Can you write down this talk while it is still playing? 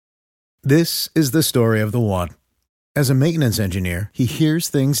This is the story of the one. As a maintenance engineer, he hears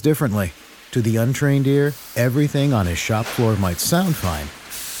things differently. To the untrained ear, everything on his shop floor might sound fine,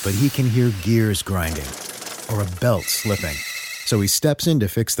 but he can hear gears grinding or a belt slipping. So he steps in to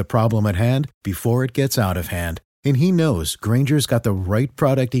fix the problem at hand before it gets out of hand. And he knows Grainger's got the right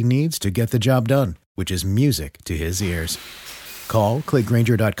product he needs to get the job done, which is music to his ears. Call, click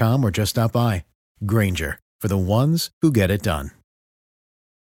Grainger.com, or just stop by. Grainger, for the ones who get it done.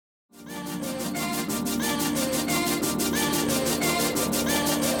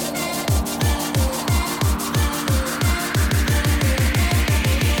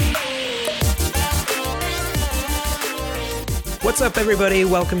 What's up, everybody?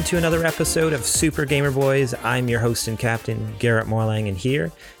 Welcome to another episode of Super Gamer Boys. I'm your host and captain, Garrett Morlang, and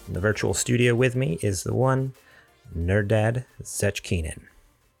here in the virtual studio with me is the one, Nerd Dad, Zech Keenan.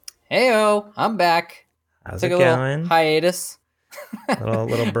 Heyo, I'm back. How's Took it a going? little hiatus.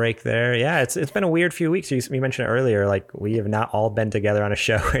 little break there. Yeah, it's been a weird few weeks. You mentioned it earlier, like we have not all been together on a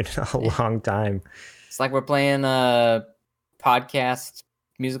show in a long time. It's like we're playing podcast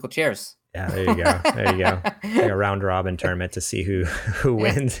musical chairs. Yeah, there you go. There you go. Like a round robin tournament to see who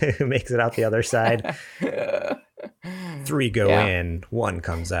wins, who makes it out the other side. 3 go in, 1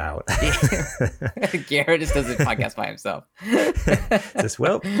 comes out. Garrett just does the podcast by himself.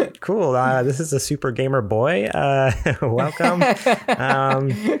 Well, cool. This is a Super Gamer Boy. Welcome.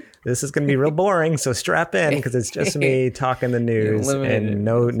 This is going to be real boring, so strap in because it's just me talking the news and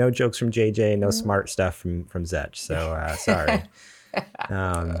no jokes from JJ, no smart stuff from Zech. So sorry.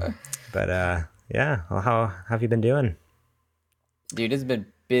 But yeah, well, how have you been doing? Dude, it's been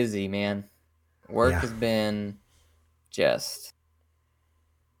busy, man. Work has been just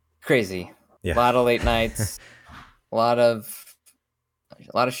crazy. Yeah. A lot of late nights, a lot of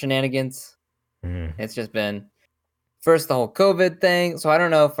shenanigans. It's just been first the whole COVID thing. So I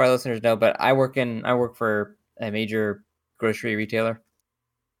don't know if our listeners know, but I work for a major grocery retailer.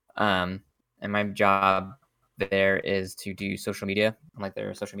 And my job there is to do social media. I'm like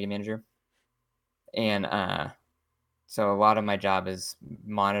their social media manager. And so a lot of my job is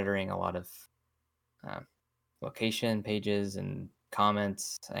monitoring a lot of location pages and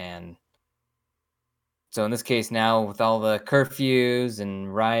comments. And so in this case now with all the curfews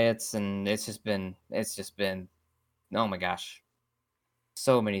and riots, and it's just been oh my gosh,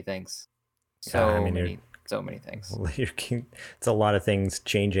 so many things. So many things. It's a lot of things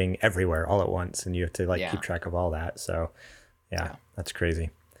changing everywhere all at once, and you have to keep track of all that. So yeah, that's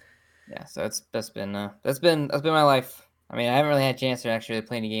crazy. Yeah, so that's been my life. I mean, I haven't really had a chance to actually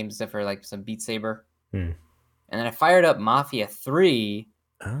play any games except for like some Beat Saber. And then I fired up Mafia 3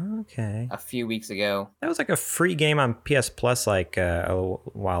 a few weeks ago. That was like a free game on PS Plus like a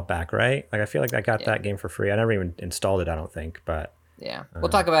while back, right? Like I feel like I got that game for free. I never even installed it, I don't think, but yeah, we'll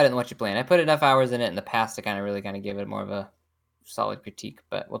talk about it in What You Playing. I put enough hours in it in the past to kind of really give it more of a solid critique,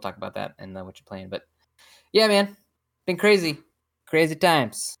 but we'll talk about that in What You Playing. But yeah, man, been crazy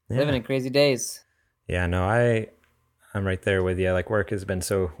times, living in crazy days. Yeah, no, I'm right there with you. Like work has been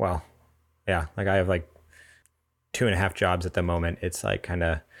so like I have like 2.5 jobs at the moment. It's like kind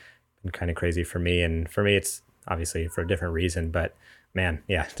of crazy for me, and for me it's obviously for a different reason. But man,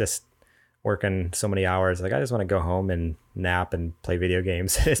 yeah, just working so many hours. Like I just want to go home and nap and play video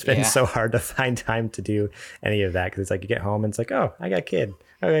games. It's been so hard to find time to do any of that because it's like you get home and it's like, oh, I got a kid.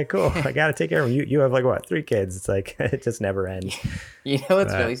 Okay, cool. I got to take care of them. You have like what, 3 kids? It's like it just never ends. You know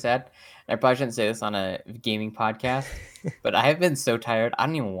what's really sad? I probably shouldn't say this on a gaming podcast, but I have been so tired. I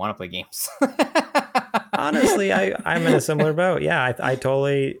don't even want to play games. Honestly, I'm in a similar boat. Yeah, I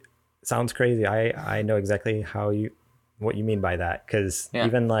totally sounds crazy. I know exactly what you mean by that because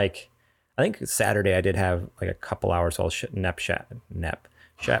even like I think Saturday I did have like a couple hours while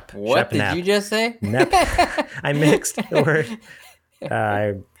What did you just say? Nep. I mixed the word.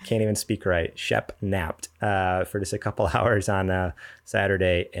 I can't even speak right. Shep napped for just a couple hours on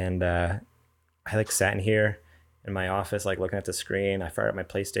Saturday, and I like sat in here in my office like looking at the screen. I fired up my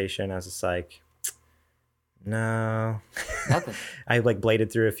PlayStation. I was just like, no. Nothing. I like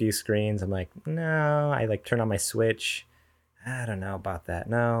bladed through a few screens. I'm like, no. I like turned on my Switch. I don't know about that.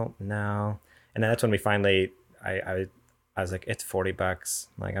 No. And then that's when we finally, I was like, it's $40.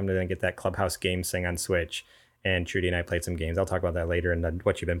 Like I'm gonna get that Clubhouse Games thing on Switch. And Trudy and I played some games. I'll talk about that later in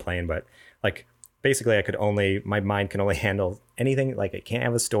what you've been playing. But like basically my mind can only handle anything. Like it can't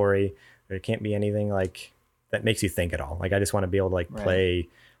have a story. There can't be anything like that makes you think at all. Like I just want to be able to like play,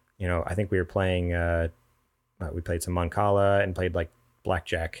 I think we were playing, we played some Moncala and played like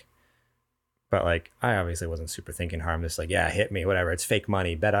Blackjack But like, I obviously wasn't super thinking hard. I'm just like, yeah, hit me, whatever. It's fake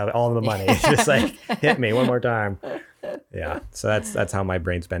money. Bet out all the money. It's just like, hit me one more time. Yeah. So that's how my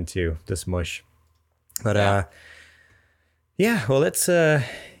brain's been too. This mush. But yeah. Well, let's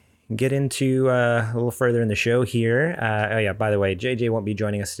get into a little further in the show here. Oh yeah. By the way, JJ won't be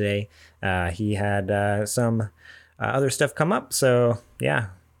joining us today. He had some other stuff come up. So yeah.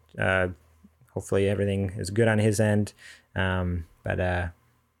 Hopefully everything is good on his end. But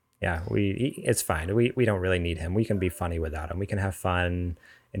yeah, it's fine. We don't really need him. We can be funny without him. We can have fun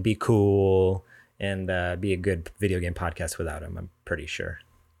and be cool and be a good video game podcast without him, I'm pretty sure.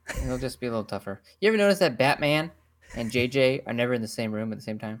 It'll just be a little tougher. You ever notice that Batman and JJ are never in the same room at the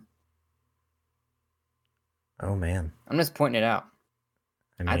same time? Oh man. I'm just pointing it out.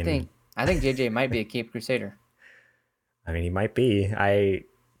 I think JJ might be a Cape Crusader. I mean, he might be.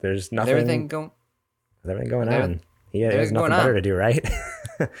 There's nothing. With everything going on. He has nothing better to do, right?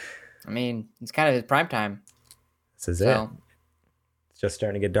 I mean, it's kind of his prime time. This is it. It's just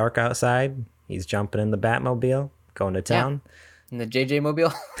starting to get dark outside. He's jumping in the Batmobile, going to town. Yeah. In the JJ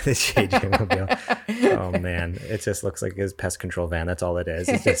Mobile? The JJ Mobile. Oh, man. It just looks like his pest control van. That's all it is.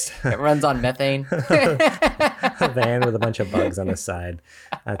 It's just it runs on methane. A van with a bunch of bugs on the side.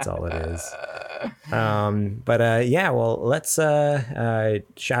 That's all it is. But yeah, well, let's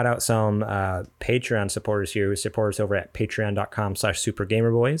shout out some Patreon supporters here who support us over at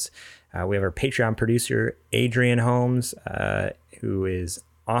patreon.com/supergamerboys. We have our Patreon producer, Adrian Holmes, who is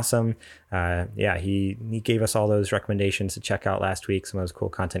awesome. Yeah, he gave us all those recommendations to check out last week, some of those cool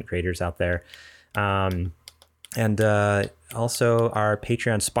content creators out there. And also our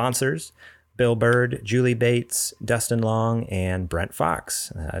Patreon sponsors, Bill Bird, Julie Bates, Dustin Long, and Brent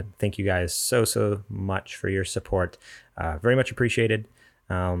Fox. Thank you guys so much for your support. Very much appreciated.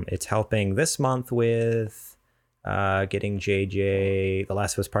 It's helping this month with getting JJ The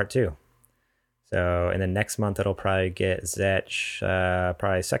Last of Us Part 2. So, and then next month it'll probably get Zetch,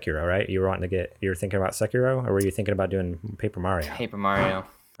 probably Sekiro, right? You were thinking about Sekiro, or were you thinking about doing Paper Mario? Paper Mario.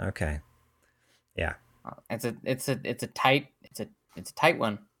 Okay. Yeah. It's a tight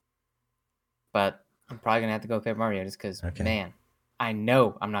one. But I'm probably gonna have to go with Paper Mario just because, man, I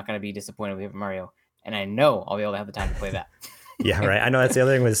know I'm not gonna be disappointed with Paper Mario, and I know I'll be able to have the time to play that. Yeah, right. I know that's the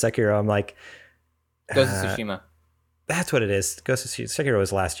other thing with Sekiro. I'm like, Ghost of Tsushima. That's what it is. Sekiro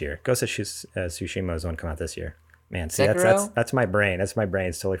was last year. Ghost of Tsushima is one come out this year. Man, see, that's my brain. That's my brain.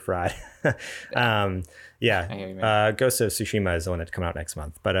 It's totally fried. Yeah. Ghost of Tsushima is the one that's coming out next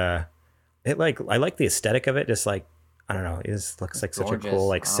month. But I like the aesthetic of it. Just like, I don't know, it just looks like such a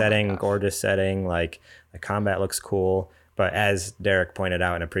cool setting, gorgeous setting. Like the combat looks cool. But as Derek pointed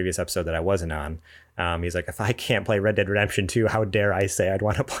out in a previous episode that I wasn't on, he's like, if I can't play Red Dead Redemption 2, how dare I say I'd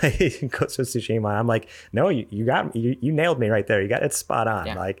want to play Ghost of Tsushima? I'm like, no, you got me. You nailed me right there. You got it spot on,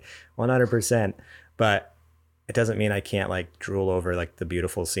 like 100%. But it doesn't mean I can't like drool over like the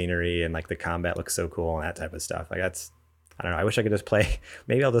beautiful scenery and like the combat looks so cool and that type of stuff. Like I don't know. I wish I could just play.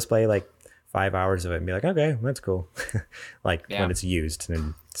 Maybe I'll just play like 5 hours of it and be like, okay, that's cool. Like when it's used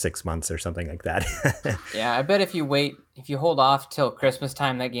in 6 months or something like that. Yeah, I bet if you hold off till Christmas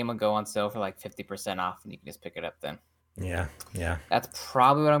time, that game will go on sale for like 50% off and you can just pick it up then. Yeah. That's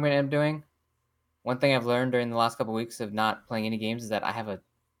probably what I'm going to end up doing. One thing I've learned during the last couple of weeks of not playing any games is that I have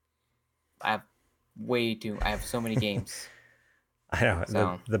so many games. I know.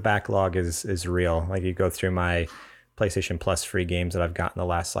 So. The backlog is real. Like you go through my PlayStation Plus free games that I've gotten the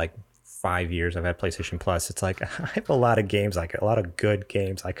last like 5 years I've had PlayStation Plus. It's like I have a lot of games, like a lot of good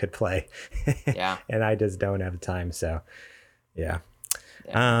games I could play. Yeah. And I just don't have time. So yeah.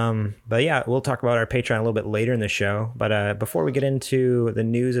 But yeah, we'll talk about our Patreon a little bit later in the show. But before we get into the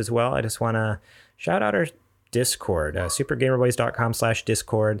news as well, I just want to shout out our Discord,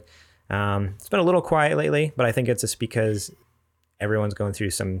 supergamerboys.com/Discord. It's been a little quiet lately, but I think it's just because everyone's going through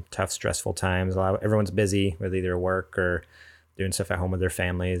some tough, stressful times. Everyone's busy with either work or doing stuff at home with their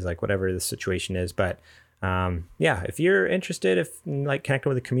families, like whatever the situation is. But yeah, if you're interested, if like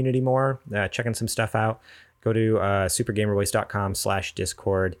connecting with the community more, checking some stuff out, go to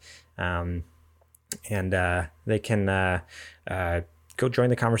supergamerboys.com/Discord. And they can go join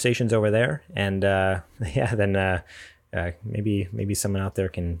the conversations over there. And yeah, then maybe someone out there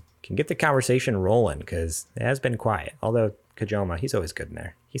can get the conversation rolling, because it has been quiet. Although Kajoma, he's always good in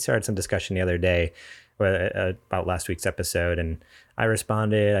there. He started some discussion the other day about last week's episode, and I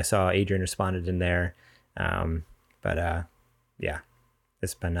responded. I saw Adrian responded in there. But yeah,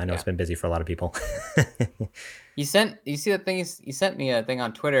 it's been busy for a lot of people. You see that thing? You sent me a thing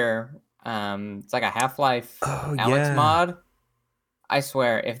on Twitter. It's like a Half-Life Alex mod. I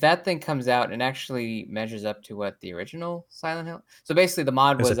swear, if that thing comes out and actually measures up to what the original Silent Hill. So basically, the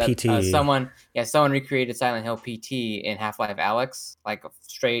mod It was was a that PT. someone recreated Silent Hill PT in Half-Life Alyx, like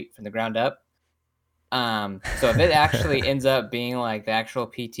straight from the ground up. So if it actually ends up being like the actual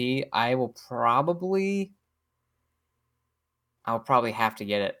PT, I'll probably have to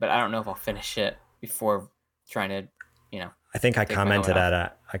get it, but I don't know if I'll finish it before trying to, I think I commented I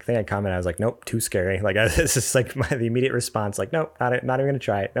was like, nope, too scary. Like, this is like the immediate response. Like, nope, not even going to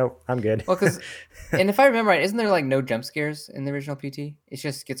try it. Nope, I'm good. Well, and if I remember right, isn't there like no jump scares in the original PT? It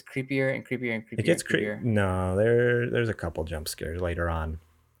just gets creepier and creepier and creepier. It gets creepier. No, there's a couple jump scares later on.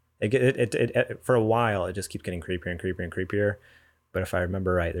 It for a while, it just keeps getting creepier and creepier and creepier. But if I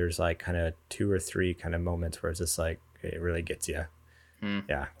remember right, there's like kind of 2 or 3 kind of moments where it's just like, it really gets you.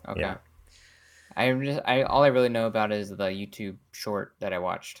 Yeah. Okay. Yeah. All I really know about is the YouTube short that I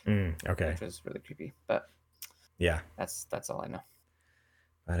watched. Okay. Which was really creepy, but yeah, that's all I know.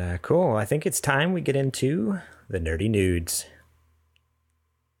 But cool. I think it's time we get into the nerdy nudes.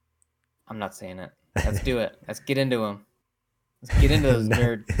 I'm not saying it. Let's do it. Let's get into them. Let's get into those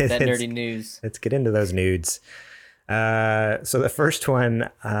nerdy news. Let's get into those nudes. So the first one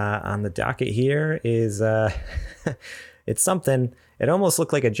on the docket here is it's something. It almost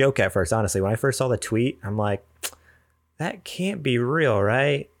looked like a joke at first, honestly. When I first saw the tweet, I'm like, that can't be real,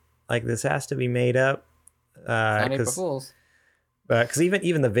 right? Like, this has to be made up. April Fools. Because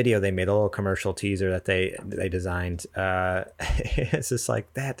even the video they made, a little commercial teaser that they designed, it's just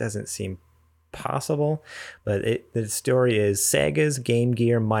like, that doesn't seem possible. But the story is Sega's Game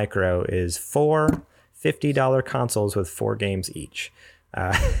Gear Micro is 4 $50 consoles with 4 games each.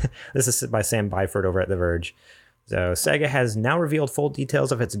 This is by Sam Byford over at The Verge. So Sega has now revealed full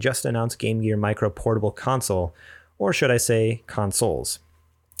details of its just announced Game Gear Micro portable console, or should I say consoles.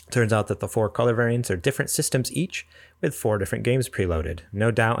 Turns out that the 4 color variants are different systems each, with 4 different games preloaded,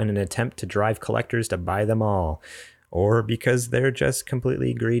 no doubt in an attempt to drive collectors to buy them all, or because they're just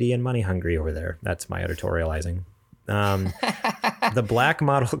completely greedy and money hungry over there. That's my editorializing. The black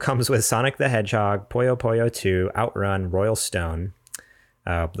model comes with Sonic the Hedgehog, Puyo Puyo 2, Outrun, Royal Stone.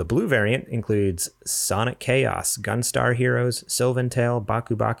 The blue variant includes Sonic Chaos, Gunstar Heroes, Sylvan Tale,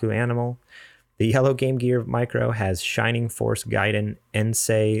 Baku Baku Animal. The yellow Game Gear Micro has Shining Force Gaiden,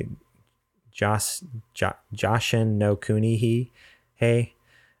 Ensei, Joshin no Kunihi,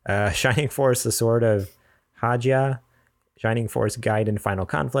 Shining Force, The Sword of Hajia, Shining Force Gaiden Final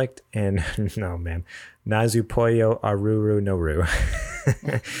Conflict, and Nazupoyo Aruru no Ru.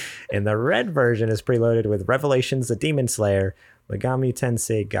 And the red version is preloaded with Revelations the Demon Slayer, Megami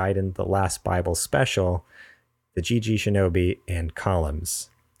Tensei Gaiden The Last Bible Special, the GG Shinobi, and Columns.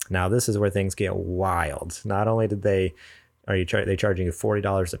 Now this is where things get wild. Not only did they charging you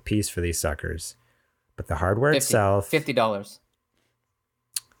 $40 a piece for these suckers, but the hardware itself $50.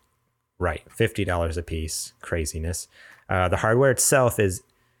 Right, $50 a piece. Craziness. The hardware itself is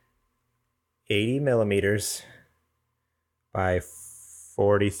 80 millimeters by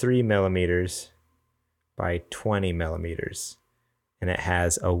 43 millimeters by 20 millimeters. And it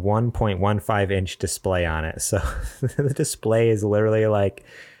has a 1.15 inch display on it. So the display is literally like...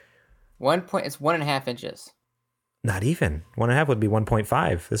 It's 1.5 inches. Not even. 1.5 would be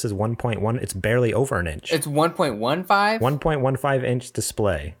 1.5. This is 1.1. It's barely over an inch. It's 1.15? 1.15 inch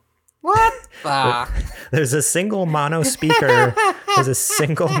display. What? There's a single mono speaker.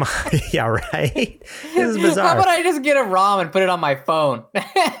 Yeah, right? This is bizarre. How about I just get a ROM and put it on my phone?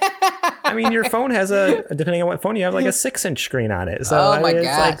 I mean, your phone has depending on what phone you have, like a 6-inch screen on it. So it's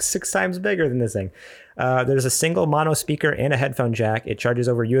like 6 times bigger than this thing. There's a single mono speaker and a headphone jack. It charges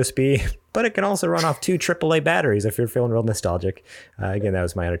over USB, but it can also run off 2 AAA batteries if you're feeling real nostalgic. Again, that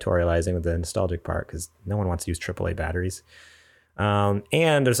was my editorializing with the nostalgic part because no one wants to use AAA batteries.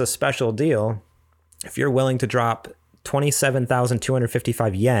 And there's a special deal. If you're willing to drop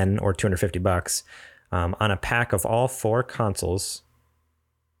 27,255 yen or $250 on a pack of all 4 consoles,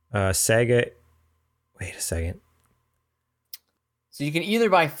 Sega. Wait a second. So you can either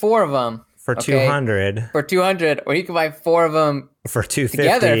buy 4 of them for 200. For 200, or you can buy 4 of them for 250.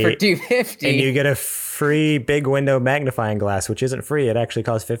 Together for 250. And you get a free big window magnifying glass, which isn't free. It actually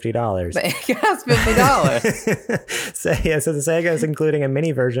costs $50. It costs $50. So the Sega is including a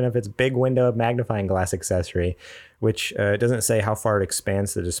mini version of its big window magnifying glass accessory, which doesn't say how far it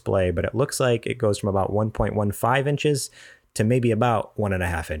expands the display, but it looks like it goes from about 1.15 inches to maybe about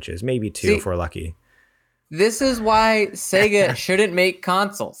 1.5 inches, maybe 2 if we're lucky. This is why Sega shouldn't make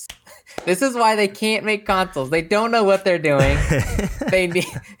consoles. This is why they can't make consoles. They don't know what they're doing. They need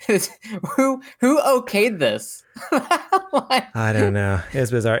who okayed this? I don't know.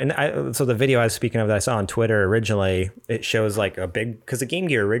 It's bizarre. And so the video I was speaking of that I saw on Twitter originally, it shows like a big, because the Game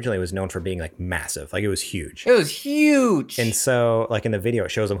Gear originally was known for being like massive, like it was huge. It was huge. And so like in the video,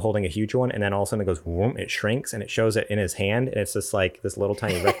 it shows him holding a huge one, and then all of a sudden it goes, whoom, it shrinks, and it shows it in his hand, and it's just like this little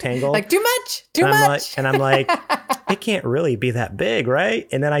tiny rectangle. Like too much. And I'm like, it can't really be that big, right?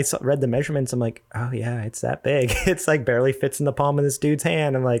 And then I read the measurements. I'm like, oh yeah, it's that big. It's like barely fits in the palm of this dude's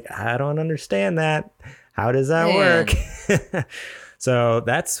hand. I'm like, I don't understand that. How does that work? So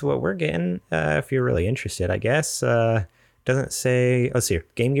that's what we're getting. If you're really interested, I guess. Doesn't say. Let's see here.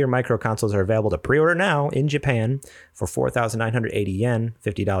 Game Gear Micro consoles are available to pre-order now in Japan for 4,980 yen,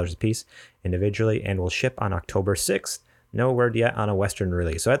 $50 a piece, individually, and will ship on October 6th. No word yet on a Western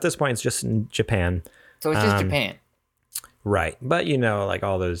release. So at this point, it's just in Japan. So it's just Japan. Right. But, you know, like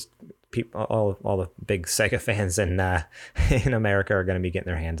all those people, all the big Sega fans in America are going to be getting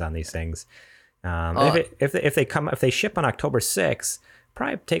their hands on these things. If they ship on October 6th,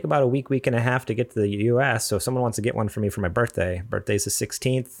 probably take about a week and a half to get to the US. So if someone wants to get one for me for my birthday's the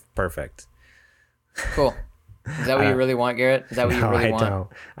 16th, perfect. Cool. Is that what you really want, Garrett? Is that what you really want?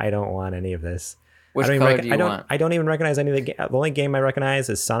 I don't want any of this. Which color do you want? I don't even recognize any of the the only game I recognize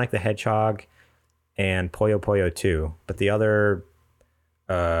is Sonic the Hedgehog and Puyo Puyo 2. But the other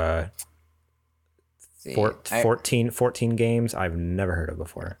 14 games I've never heard of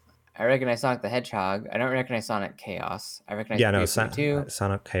before. I recognize Sonic the Hedgehog. I don't recognize Sonic Chaos. I recognize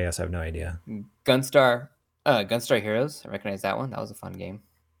Sonic Chaos. I have no idea. Gunstar Heroes. I recognize that one. That was a fun game.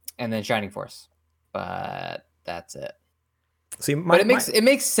 And then Shining Force. But that's it. See, it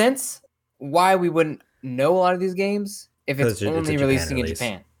makes sense why we wouldn't know a lot of these games if it's only releasing in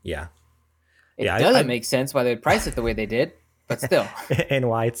Japan. Yeah. It doesn't make sense why they'd price it the way they did, but still. And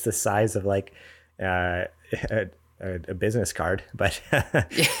why it's the size of like a business card, but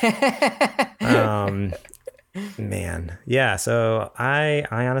man, yeah. So I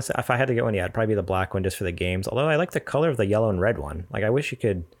honestly, if I had to get one, it'd probably be the black one just for the games. Although I like the color of the yellow and red one. Like I wish you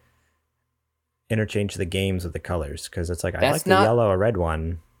could interchange the games with the colors, because it's like I like the yellow or red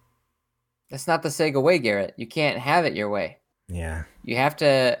one. That's not the Sega way, Garrett. You can't have it your way. Yeah. You have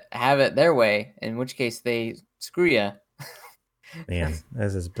to have it their way, in which case they screw you. Man,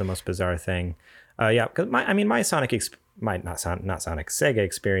 this is the most bizarre thing. Yeah, because my Sonic, Sega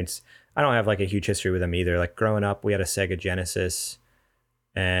experience, I don't have like a huge history with them either. Like growing up, we had a Sega Genesis,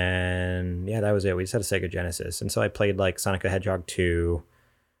 and yeah, that was it. We just had a Sega Genesis, and so I played like Sonic the Hedgehog 2,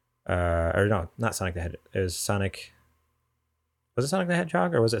 or no, not Sonic the Hedgehog. It was Sonic. Was it Sonic the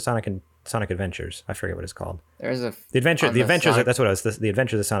Hedgehog, or was it Sonic Adventures? I forget what it's called. There's the Adventures. That's what it was. The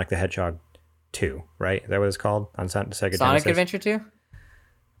Adventures of Sonic the Hedgehog 2, right? Is that what it's called on Sega Genesis? Sonic Adventure 2.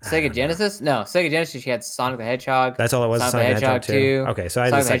 Sega Genesis? No, Sega Genesis. You had Sonic the Hedgehog. That's all it was. Sonic the Hedgehog 2. Okay, so I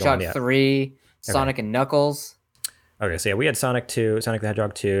had Sonic the Hedgehog one, 3. Sonic and Knuckles. Okay, so yeah, we had Sonic 2, Sonic the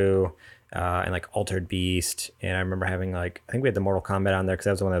Hedgehog 2, and like Altered Beast, and I remember having like, I think we had the Mortal Kombat on there because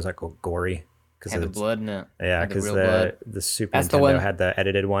that was the one that was like gory. Had the blood in it. Yeah, because the Super Nintendo had the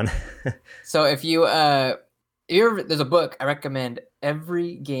edited one. So if there's a book I recommend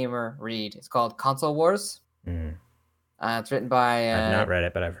every gamer read. It's called Console Wars. It's written by... I've not read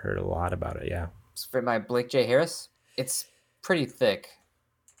it, but I've heard a lot about it, yeah. It's written by Blake J. Harris. It's pretty thick,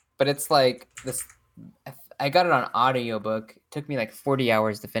 but it's like this... I got it on audiobook. It took me like 40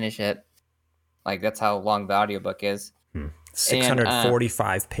 hours to finish it. Like, that's how long the audiobook is.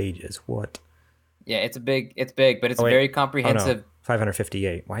 645 pages. What? Yeah, it's big, but it's very comprehensive. Oh, no.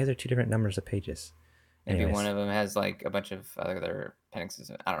 558. Why is there two different numbers of pages? Maybe one of them has like a bunch of other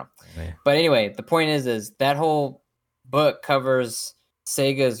appendixes. I don't know. Yeah. But anyway, the point is that whole book covers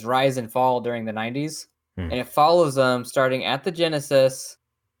Sega's rise and fall during the 90s. And it follows them starting at the Genesis,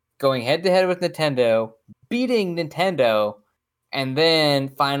 going head to head with Nintendo, beating Nintendo, and then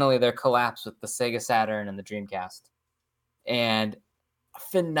finally their collapse with the Sega Saturn and the Dreamcast. And a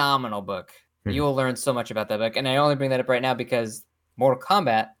phenomenal book. You will learn so much about that book. And I only bring that up right now because Mortal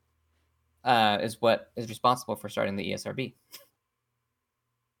Kombat is what is responsible for starting the ESRB.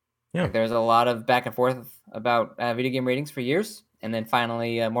 Yeah. Like, there's a lot of back and forth about video game ratings for years. And then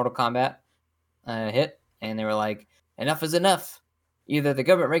finally Mortal Kombat hit. And they were like, enough is enough. Either the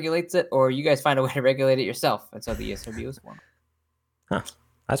government regulates it or you guys find a way to regulate it yourself. And so the ESRB was born. Huh.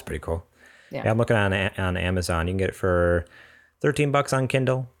 That's pretty cool. Yeah. I'm looking on Amazon. You can get it for $13 on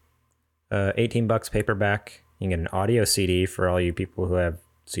Kindle. $18 paperback. You can get an audio CD for all you people who have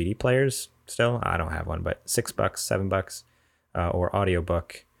CD players still. I don't have one, but $6, $7, or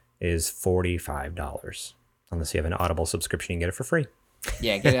audiobook is $45. Unless you have an Audible subscription, you can get it for free.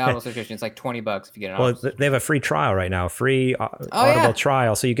 Yeah, get an Audible subscription. It's like $20 if you get an Well, Audible. they have a free trial right now, free Audible yeah.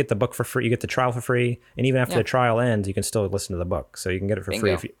 trial. So you get the book for free, you get the trial for free, and even after Yeah. the trial ends, you can still listen to the book. So you can get it for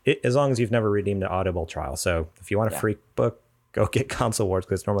free Bingo. as long as you've never redeemed the Audible trial. So if you want a free book, go get Console Wars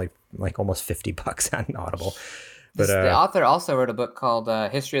because it's normally like almost $50 on Audible. But The author also wrote a book called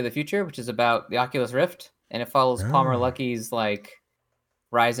History of the Future, which is about the Oculus Rift, and it follows Palmer Luckey's like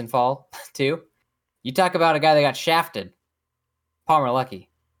rise and fall too. You talk about a guy that got shafted, Palmer Luckey.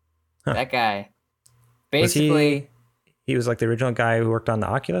 Huh. That guy, basically, he was like the original guy who worked on the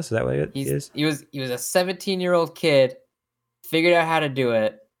Oculus. Is that what it is? He was a 17-year-old kid, figured out how to do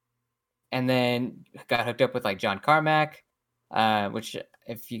it, and then got hooked up with like John Carmack, which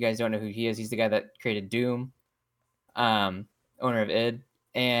if you guys don't know who he is, he's the guy that created Doom, owner of id,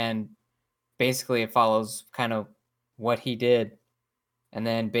 and basically it follows kind of what he did, and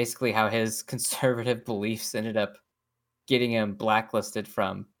then basically how his conservative beliefs ended up getting him blacklisted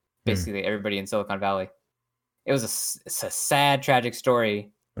from basically everybody in Silicon Valley. It's a sad, tragic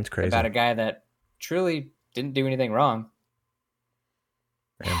story. That's crazy. About a guy that truly didn't do anything wrong.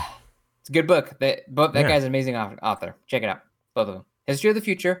 Man. It's a good book. That guy's an amazing author. Check it out. Both of them. History of the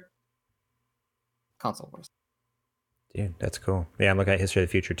Future. Console Wars. Dude, that's cool. Yeah, I'm looking at History of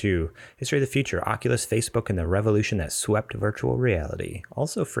the Future too. History of the Future, Oculus, Facebook, and the revolution that swept virtual reality.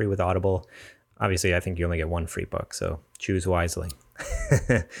 Also free with Audible. Obviously, I think you only get one free book, so choose wisely.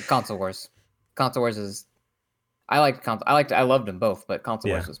 Console Wars. Console Wars is. I loved them both, but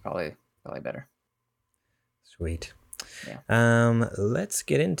Console Wars was probably better. Sweet. Yeah. Let's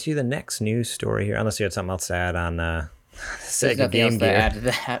get into the next news story here. Unless you had something else to add on Sega Game Gear. Add to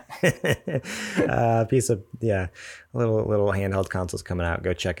that. Piece of little handheld consoles coming out.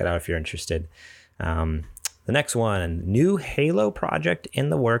 Go check it out if you're interested. The next one, new Halo project in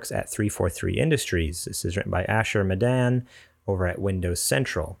the works at 343 Industries. This is written by Asher Madan over at Windows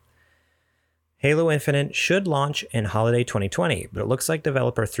Central. Halo Infinite should launch in holiday 2020, but it looks like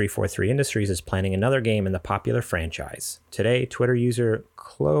developer 343 Industries is planning another game in the popular franchise. Today, Twitter user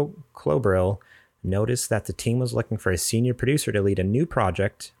Clobril noticed that the team was looking for a senior producer to lead a new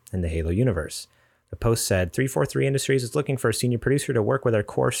project in the Halo universe. The post said, 343 Industries is looking for a senior producer to work with our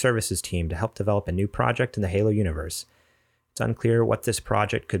core services team to help develop a new project in the Halo universe. It's unclear what this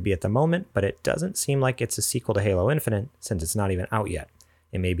project could be at the moment, but it doesn't seem like it's a sequel to Halo Infinite since it's not even out yet.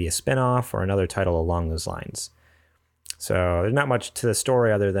 It may be a spin-off or another title along those lines. So there's not much to the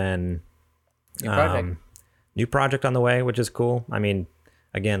story other than new project on the way, which is cool. I mean,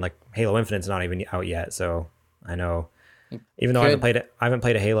 again, like Halo Infinite's not even out yet, so I know. Even though I haven't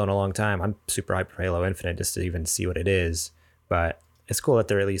played a Halo in a long time, I'm super hyped for Halo Infinite just to even see what it is. But it's cool that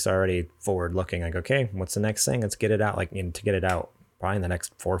they're at least already forward looking. Like, okay, what's the next thing? Let's get it out. To get it out probably in the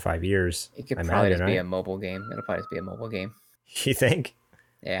next 4 or 5 years. It could probably just be a mobile game. It'll probably just be a mobile game. You think?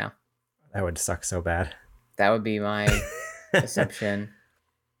 Yeah. That would suck so bad. That would be my assumption.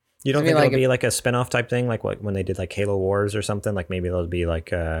 You don't think it'll be like a spin-off type thing, like what when they did like Halo Wars or something? Like maybe it'll be like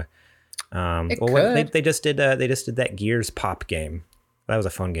they just did that Gears Pop game. That was a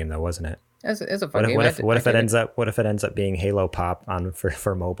fun game though, wasn't it? It's a fun game. What if it ends up being Halo Pop on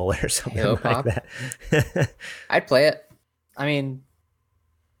for mobile or something Halo like Pop? That? I'd play it. I mean,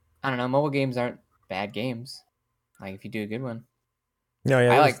 I don't know. Mobile games aren't bad games. Like if you do a good one. No,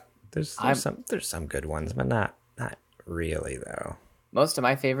 yeah. There's some good ones, but not really though. Most of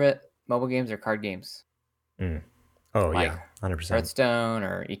my favorite mobile games are card games. Oh like 100%. Hearthstone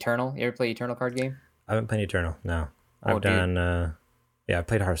or Eternal. You ever play Eternal card game? I haven't played Eternal. No, I've done. I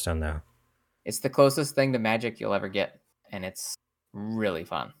played Hearthstone though. It's the closest thing to Magic you'll ever get, and it's really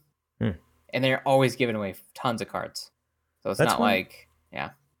fun. And they're always giving away tons of cards, so it's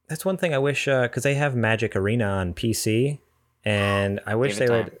That's one thing I wish because they have Magic Arena on PC, and I wish they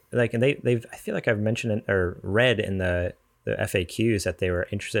would like. And they've I feel like I've mentioned it, or read in the FAQs that they were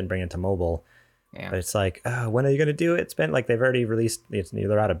interested in bringing it to mobile. Yeah. But it's like, when are you going to do it? It's been like they've already released.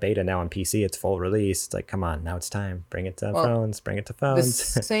 They're out of beta now on PC. It's full release. It's like, come on, now it's time. Bring it to phones. Bring it to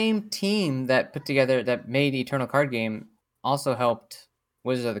phones. The same team that made Eternal Card Game also helped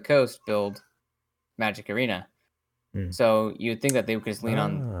Wizards of the Coast build Magic Arena. So you'd think that they would just lean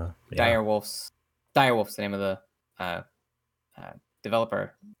on Direwolf's. Direwolf's the name of the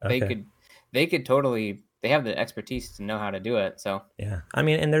developer. Okay. They could totally. They have the expertise to know how to do it. So yeah, I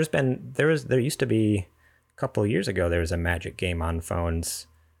mean, and there used to be a couple of years ago there was a Magic game on phones,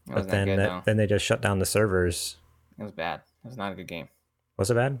 but then they just shut down the servers. It was bad. It was not a good game.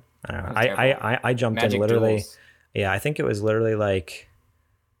 Was it bad? I don't know. I jumped Magic in literally. Duels. Yeah, I think it was literally like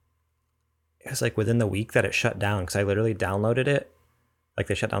it was like within the week that it shut down because I literally downloaded it like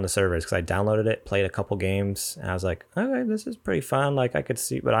they shut down the servers because I downloaded it, played a couple games, and I was like, okay, this is pretty fun. Like I could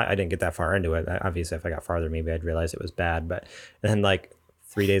see, but I didn't get that far into it. Obviously, if I got farther, maybe I'd realize it was bad. But then like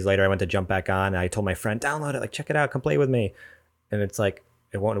 3 days later, I went to jump back on, and I told my friend, download it, like check it out, come play with me. And it's like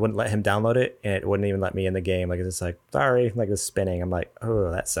it wouldn't let him download it, and it wouldn't even let me in the game. Like it's just like, sorry, like it's spinning. I'm like, oh,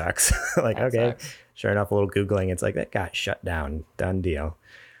 that sucks. Like That okay, sucks. sure enough, a little googling, it's like that got shut down, done deal.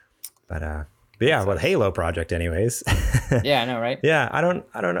 But yeah, with Halo Project, anyways. Yeah, I know, right? Yeah, I don't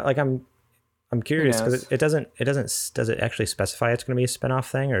know. Like I'm curious because knows? it doesn't does it actually specify it's going to be a spin-off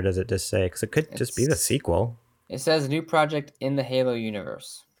thing, or does it just say, because it could just be the sequel. It says new project in the Halo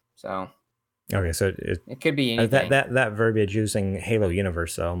universe. So Okay, so it could be anything. that verbiage using Halo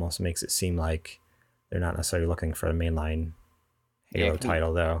universe almost makes it seem like they're not necessarily looking for a mainline Yeah, it Halo could be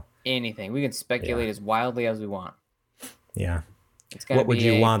title though. anything. We can speculate as wildly as we want. Yeah. It's gonna What would be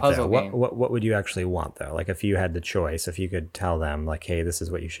you a want though? puzzle game. What would you actually want though? Like if you had the choice, if you could tell them like, hey, this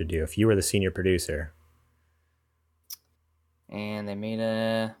is what you should do. If you were the senior producer. And they made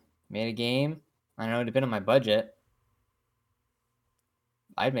a game. I don't know, depending on my budget.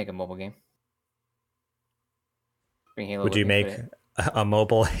 I'd make a mobile game. Bring Halo Would with you me, make put a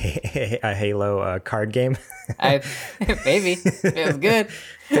mobile a Halo card game? I maybe if it was good.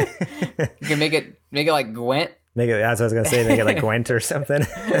 You can make it like Gwent. Make it. That's what I was gonna say. Make it like Gwent or something.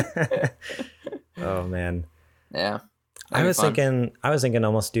 Oh man. Yeah. I was thinking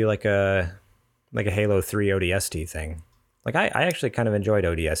almost do like a Halo 3 ODST thing. Like I actually kind of enjoyed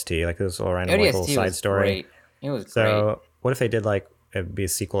ODST. Like this little random like, little ODST side was story. great. It was great. So what if they did like it'd be a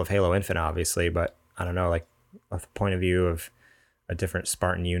sequel of Halo Infinite, obviously, but I don't know, like a point of view of a different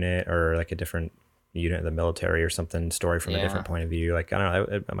Spartan unit or like a different unit of the military or something, story from a different point of view. Like I don't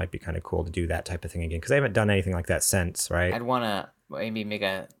know, it might be kind of cool to do that type of thing again because they haven't done anything like that since, right? I'd want to maybe make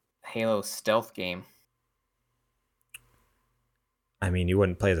a Halo stealth game. I mean, you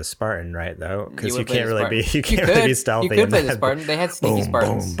wouldn't play as a Spartan, right? Though, because you wouldn't play can't the really be Spartan. you can't really be stealthy. You could play the that. Spartan. They had sneaky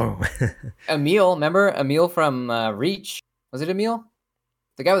Spartans. Boom, boom. Emil, remember Emil from Reach? Was it Emil?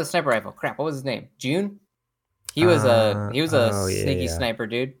 The guy with the sniper rifle. Crap, what was his name? June. He was a sneaky sniper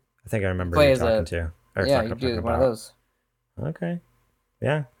dude. I think I remember Play you as talking to. Or Yeah, talking, you do talking one of about. those. Okay.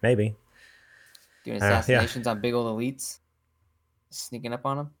 Yeah, maybe. Doing yeah. assassinations on big old elites. Sneaking up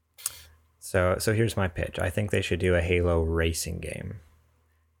on them. So here's my pitch. I think they should do a Halo racing game.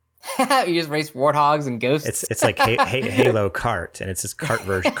 You just race warthogs and ghosts. It's like Halo Kart, and it's just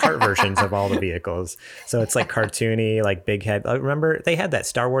kart versions of all the vehicles. So it's like cartoony, like big head. Remember they had that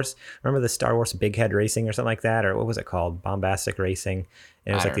Star Wars. Remember the Star Wars big head racing or something like that, or what was it called? Bombastic racing.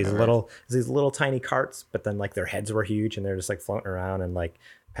 And it was like these little tiny carts, but then like their heads were huge, and they're just like floating around, and like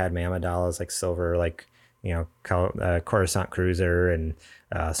Padme Amidala's like silver, like Coruscant Cruiser, and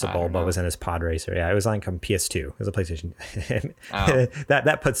Sebulba was in his pod racer. Yeah, it was like on PS2. It was a PlayStation.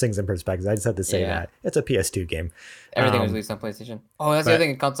 that puts things in perspective. I just had to say that it's a PS2 game. Everything was released on PlayStation. Oh, that's the other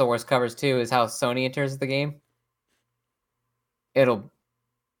thing in Console Wars covers too, is how Sony enters the game. It'll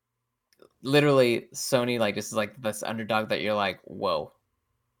literally Sony like this is like this underdog that you're like, whoa,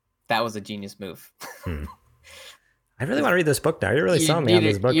 that was a genius move. I really want to read this book now. You really saw me on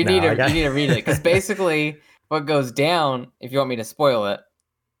this book now. You need to read it because basically what goes down. If you want me to spoil it,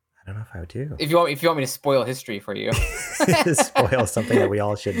 I don't know if I do. If you want me to spoil history for you, spoil something that we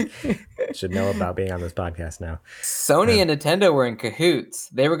all should know about being on this podcast now. Sony and Nintendo were in cahoots.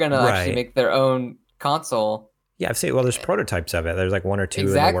 They were going to actually make their own console. Yeah, I've seen. Well, there's prototypes of it. There's like one or two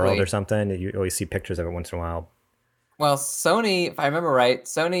in the world or something. You always see pictures of it once in a while. Well, Sony, if I remember right,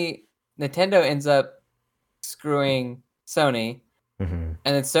 Nintendo ends up screwing Sony, and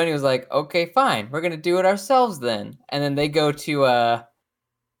then Sony was like, "Okay, fine, we're gonna do it ourselves then." And then they go to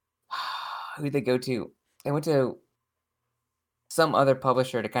who did they go to? They went to some other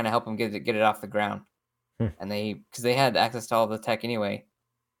publisher to kind of help them get it off the ground, and because they had access to all the tech anyway,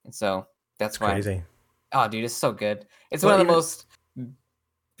 and so that's why. Crazy. Oh, dude, it's so good. It's one of the most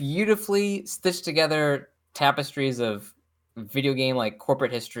beautifully stitched together tapestries of video game like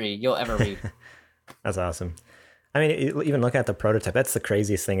corporate history you'll ever read. That's awesome. I mean, even look at the prototype. That's the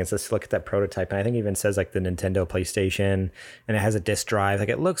craziest thing is just look at that prototype. And I think it even says like the Nintendo PlayStation, and it has a disc drive. Like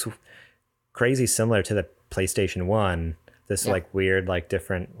it looks crazy similar to the PlayStation 1. This like weird, like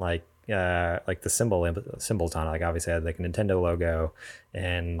different, like the symbols on it. Like obviously it had like a Nintendo logo,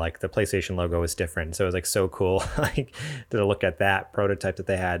 and like the PlayStation logo was different. So it was like so cool like to look at that prototype that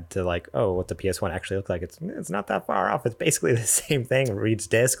they had to like, oh, what the PS1 actually looked like. It's not that far off. It's basically the same thing. It reads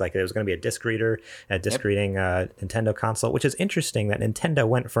disc. Like there was going to be a disc reader, a disc reading Nintendo console, which is interesting that Nintendo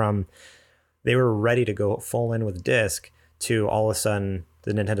went from they were ready to go full in with disc to all of a sudden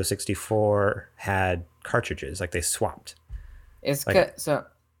the Nintendo 64 had cartridges. Like they swapped. It's Like, so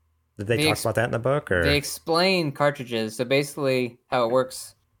did they they talk ex- about that in the book, they or? explain cartridges. So basically, how it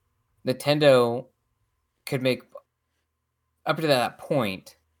works, Nintendo could make up to that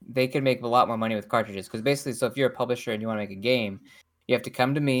point. They could make a lot more money with cartridges because basically, so if you're a publisher and you want to make a game, you have to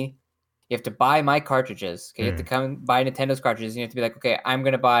come to me. You have to buy my cartridges. Okay, you have to come buy Nintendo's cartridges. And you have to be like, okay, I'm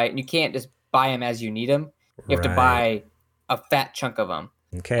gonna buy. And you can't just buy them as you need them. You have to Right. buy a fat chunk of them,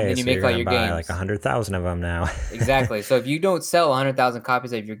 and Okay, then you so you're make all gonna your buy like games. 100,000 of them now. Exactly. So if you don't sell 100,000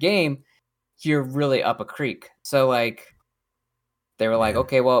 copies of your game, you're really up a creek. So like they were like, Man.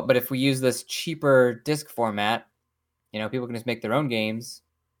 okay, well, but if we use this cheaper disc format, people can just make their own games,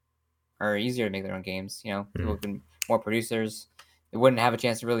 or easier to make their own games. People can more producers. They wouldn't have a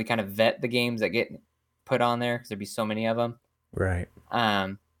chance to really kind of vet the games that get put on there because there'd be so many of them. Right.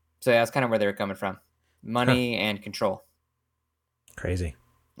 So that's kind of where they were coming from, money and control. Crazy.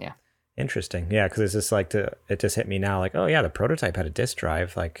 Yeah. Interesting. Yeah, because it's just like it just hit me now. Like, oh yeah, the prototype had a disk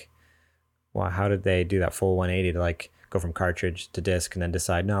drive. Like, well, how did they do that full 180 to like go from cartridge to disc and then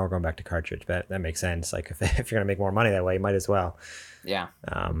decide no, we're going back to cartridge? But that makes sense. Like if you're gonna make more money that way, you might as well. Yeah.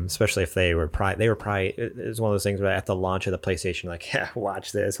 Especially if they were probably it was one of those things where at the launch of the PlayStation, like, yeah,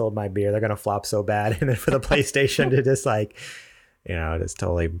 watch this, hold my beer, they're gonna flop so bad, and then for the PlayStation to just like, just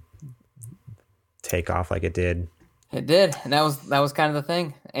totally take off like it did. It did, and that was kind of the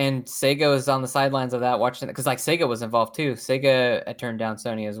thing. And Sega was on the sidelines of that, watching it because like Sega was involved too. Sega had turned down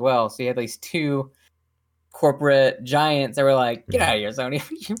Sony as well, so you had these two corporate giants that were like, "Get out of here, Sony!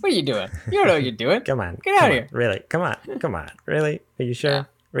 What are you doing? You don't know what you're doing. Come on, get out of on, here! Really? Come on, really? Are you sure? Yeah.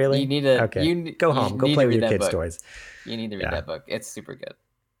 Really? You need to go home. Go play with your kids' toys. You need to read that book. It's super good.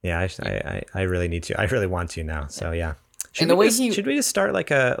 Yeah, I really need to. I really want to now. So yeah. Should we just start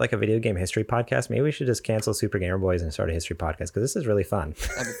like a video game history podcast? Maybe we should just cancel Super Gamer Boys and start a history podcast because this is really fun.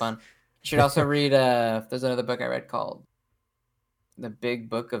 That'd be fun. You should also read. There's another book I read called "The Big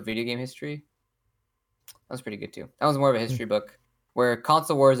Book of Video Game History." That was pretty good too. That was more of a history book. Where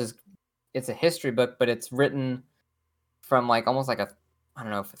Console Wars it's a history book, but it's written from like almost like a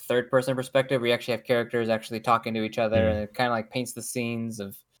third person perspective where you actually have characters actually talking to each other, and it kind of like paints the scenes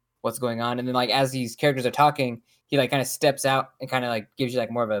of what's going on, and then like as these characters are talking, he like kind of steps out and kind of like gives you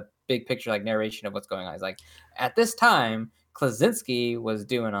like more of a big picture like narration of what's going on. He's like, at this time Klaczynski was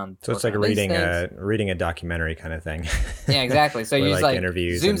doing on. So it's like reading a documentary kind of thing. Yeah, exactly. So you just like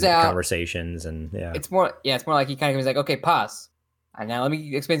interviews, zooms and out, conversations, and yeah. It's more like he kind of goes like, okay, pause, and now let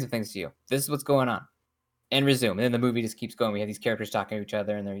me explain some things to you. This is what's going on, and resume. And then the movie just keeps going. We have these characters talking to each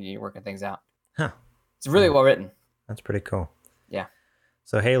other, and they're working things out. Huh. It's really well written. That's pretty cool. Yeah.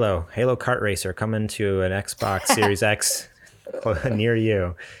 So Halo Kart Racer coming to an Xbox Series X near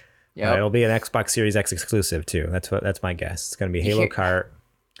you. Yeah, it'll be an Xbox Series X exclusive too. That's my guess. It's going to be Halo Kart,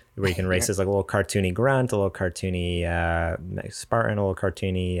 where you can race as like a little cartoony grunt, a little cartoony Spartan, a little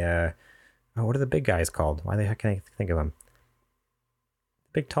cartoony. What are the big guys called? Why the heck can I think of them?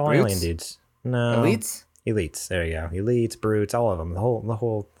 Big tall alien dudes. No, Elites. There you go. Elites, Brutes, all of them. The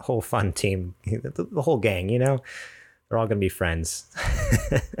whole fun team. The whole gang. They're all going to be friends.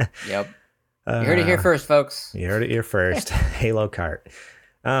 Yep. You heard it here first, folks. You heard it here first. Halo Kart.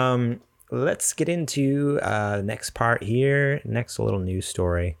 Let's get into the next part here. Next little news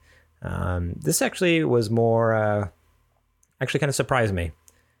story. This actually was more, actually kind of surprised me.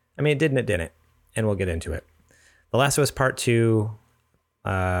 I mean, it did and it didn't. And we'll get into it. The Last of Us Part 2.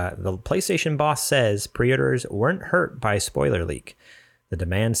 The PlayStation boss says pre-orders weren't hurt by spoiler leak. The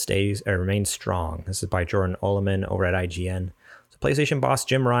demand remains strong. This is by Jordan Oloman over at IGN. So PlayStation boss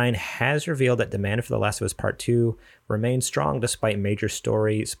Jim Ryan has revealed that demand for The Last of Us Part 2 remains strong despite major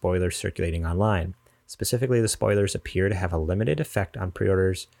story spoilers circulating online. Specifically, the spoilers appear to have a limited effect on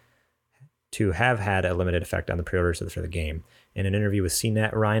pre-orders. For the game. In an interview with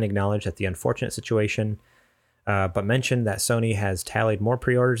CNET, Ryan acknowledged that the unfortunate situation, but mentioned that Sony has tallied more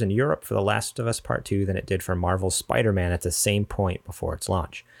pre-orders in Europe for The Last of Us Part 2 than it did for Marvel's Spider-Man at the same point before its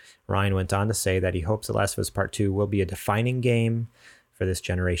launch. Ryan went on to say that he hopes The Last of Us Part 2 will be a defining game for this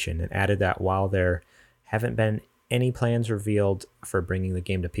generation, and added that while there haven't been any plans revealed for bringing the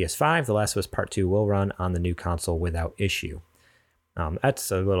game to PS5, The Last of Us Part 2 will run on the new console without issue.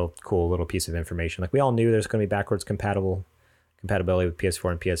 That's a cool little piece of information. Like, we all knew there's going to be backwards compatibility with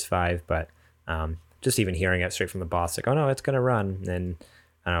PS4 and PS5, but just even hearing it straight from the boss, like, oh no, it's going to run. And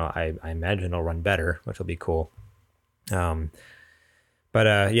I don't know, I imagine it'll run better, which will be cool. So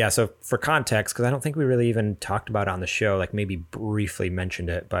for context, because I don't think we really even talked about it on the show, like maybe briefly mentioned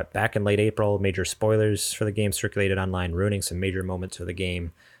it, but back in late April, major spoilers for the game circulated online, ruining some major moments of the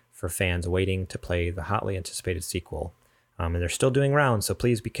game for fans waiting to play the hotly anticipated sequel. And they're still doing rounds, so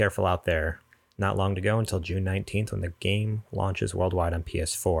please be careful out there. not long to go until June 19th when the game launches worldwide on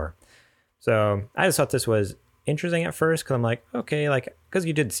PS4. So I just thought this was interesting at first because I'm like, okay, like, because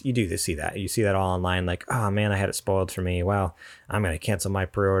you do see that. You see that all online, like, oh man, I had it spoiled for me. Well, I'm going to cancel my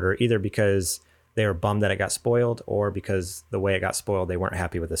pre-order either because they were bummed that it got spoiled or because the way it got spoiled, they weren't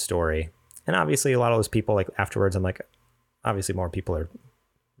happy with the story. And obviously a lot of those people, like afterwards, I'm like, obviously more people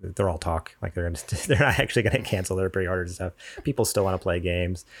they're all talk. Like they're not actually going to cancel their pre-orders and stuff. People still want to play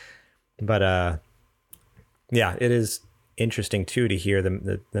games. But yeah, it is interesting too to hear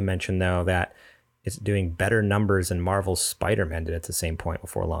the mention though that it's doing better numbers than Marvel's Spider-Man did at the same point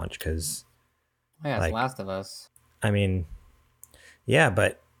before launch. Because yeah, it's Last of Us. I mean, yeah,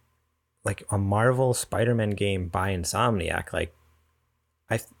 but like a Marvel Spider-Man game by Insomniac, like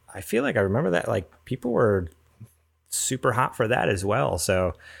I feel like I remember that like people were super hot for that as well.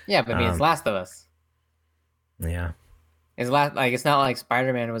 So yeah, but I mean, it's Last of Us. Yeah, it's not like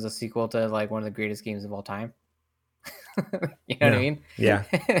Spider-Man was a sequel to like one of the greatest games of all time. You know what I mean? Yeah.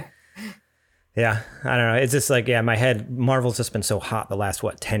 Yeah, I don't know. It's just like, yeah, my head, Marvel's just been so hot the last,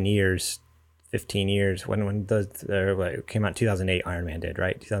 10 years, 15 years. When it came out in 2008, Iron Man did,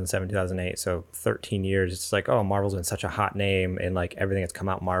 right? 2007, 2008. So 13 years. It's like, oh, Marvel's been such a hot name. And like everything that's come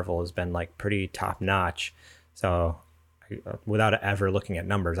out Marvel has been like pretty top notch. So without ever looking at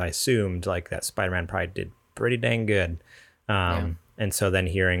numbers, I assumed like that Spider-Man probably did pretty dang good. And so then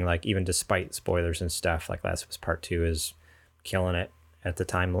hearing like, even despite spoilers and stuff, like Last of Us Part 2 is killing it at the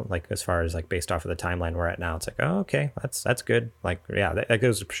time, like as far as like based off of the timeline we're at now, it's like, oh, okay, that's good. Like, yeah, that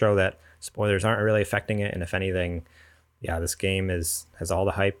goes to show that spoilers aren't really affecting it. And if anything, yeah, this game has all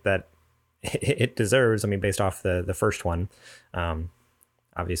the hype that it deserves. I mean, based off the first one.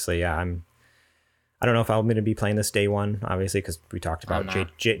 Obviously, yeah, I don't know if I'm going to be playing this day one, obviously, because we talked about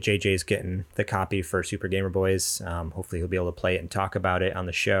JJ's getting the copy for Super Gamer Boys. Hopefully he'll be able to play it and talk about it on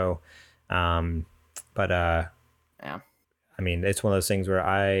the show. Yeah. I mean, it's one of those things where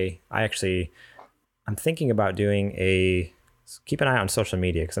I'm thinking about doing keep an eye on social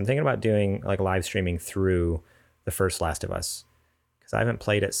media, because I'm thinking about doing like live streaming through the first Last of Us, because I haven't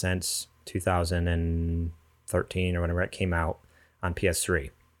played it since 2013 or whenever it came out on PS3.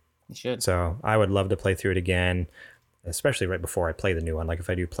 You should. So I would love to play through it again, especially right before I play the new one. Like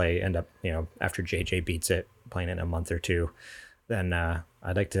if I do end up, after JJ beats it, playing it in a month or two, then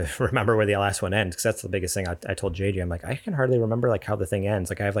I'd like to remember where the last one ends, because that's the biggest thing. I told JJ, I'm like, I can hardly remember like how the thing ends.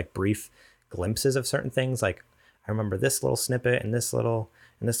 Like I have like brief glimpses of certain things. Like I remember this little snippet and this little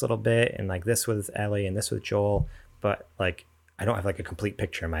bit, and like this with Ellie and this with Joel, but like I don't have like a complete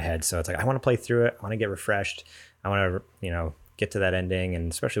picture in my head. So it's like I want to play through it. I want to get refreshed. I want to get to that ending,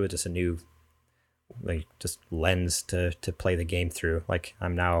 and especially with just a new like just lens to play the game through. Like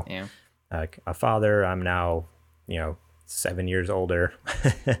I'm now like a father. I'm now 7 years older.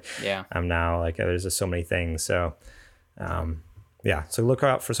 Yeah. I'm now like, there's just so many things. So, yeah. So look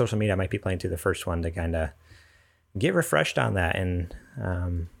out for social media. I might be playing through the first one to kind of get refreshed on that and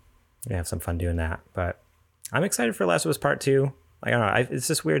have some fun doing that. But I'm excited for Last of Us Part 2. Like, I don't know. It's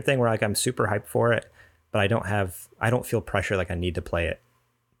this weird thing where like I'm super hyped for it, but I don't feel pressure like I need to play it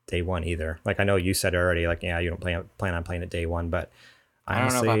day one either. Like I know you said already, like, yeah, you don't plan on playing it day one, but honestly, I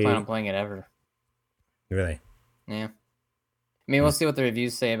don't know if I plan on playing it ever. Really? Yeah. I mean, we'll see what the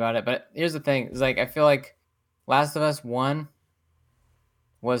reviews say about it, but here's the thing: is like I feel like Last of Us 1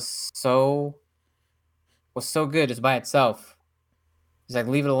 was so good just by itself. It's like,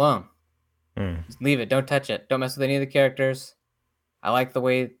 leave it alone. Just leave it. Don't touch it. Don't mess with any of the characters. I like the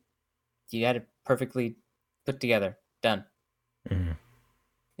way you had it perfectly put together. Done. Then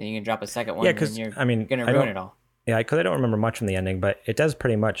you can drop a second one. Yeah, because you're gonna ruin it all. Yeah, because I don't remember much from the ending, but it does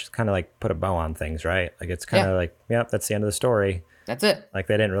pretty much kind of like put a bow on things, right? Like it's kind of like, yep, that's the end of the story. That's it. Like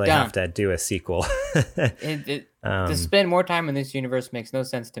they didn't really have to do a sequel. To spend more time in this universe makes no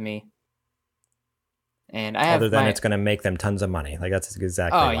sense to me. And other than it's going to make them tons of money. Like that's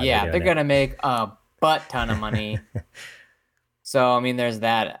exactly. Oh yeah, they're going to make a butt ton of money. So I mean, there's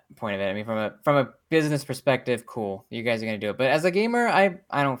that point of it. I mean, from a business perspective, cool, you guys are going to do it. But as a gamer, I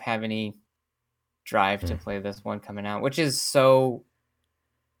don't have any drive to play this one coming out, which is so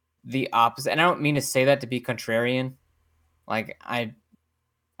the opposite. And I don't mean to say that to be contrarian. Like I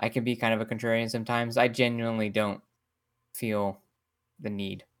can be kind of a contrarian sometimes. I genuinely don't feel the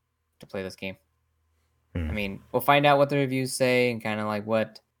need to play this game. I mean, we'll find out what the reviews say and kind of like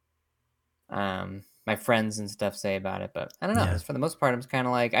what my friends and stuff say about it. But I don't know. Yeah. For the most part, I'm kind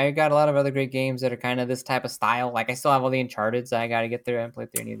of like, I got a lot of other great games that are kind of this type of style. Like I still have all the Uncharteds that I got to get through. I haven't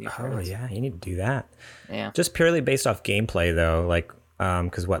played through any of the Uncharteds. Oh yeah, you need to do that. Yeah. Just purely based off gameplay though, like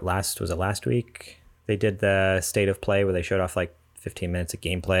because last week they did the state of play where they showed off like 15 minutes of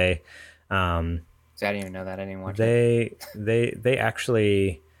gameplay. So I didn't even know that. I didn't watch They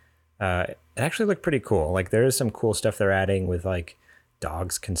actually it actually looked pretty cool. Like there is some cool stuff they're adding with like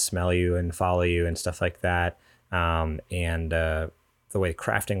dogs can smell you and follow you and stuff like that. And the way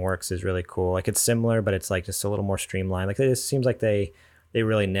crafting works is really cool. Like it's similar, but it's like just a little more streamlined. Like it just seems like they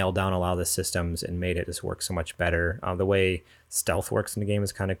really nailed down a lot of the systems and made it just work so much better. The way stealth works in the game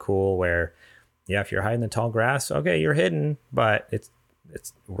is kind of cool. Where yeah, if you're hiding in the tall grass, okay, you're hidden, but it's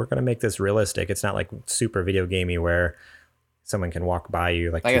we're gonna make this realistic. It's not like super video gamey where someone can walk by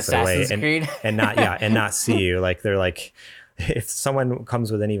you like 2 feet away and not and not see you. Like they're like if someone comes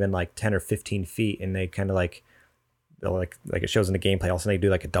within even like 10 or 15 feet and they kind of like they'll like it shows in the gameplay, all of a sudden they do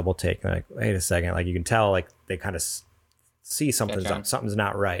like a double take and like wait a second, like you can tell like they kind of see something's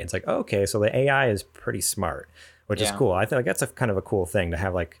not right. It's like okay, so the AI is pretty smart, which is cool. I think like that's a kind of a cool thing to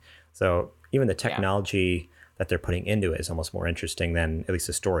have. Like so even the technology that they're putting into it is almost more interesting than at least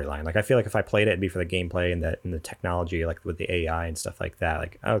the storyline. Like I feel like if I played it, it'd be for the gameplay and the technology, like with the AI and stuff like that.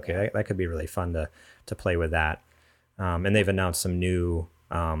 Like okay, that could be really fun to play with that. And they've announced some new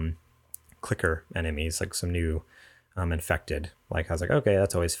clicker enemies, like some new infected. Like I was like, okay,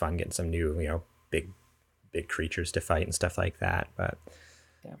 that's always fun getting some new big creatures to fight and stuff like that. But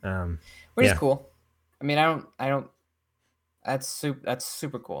which is cool. I mean, I don't. That's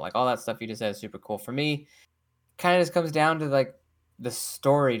super cool. Like all that stuff you just said is super cool. For me, kind of just comes down to like the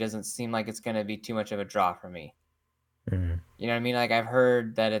story doesn't seem like it's going to be too much of a draw for me. Mm-hmm. You know what I mean? Like I've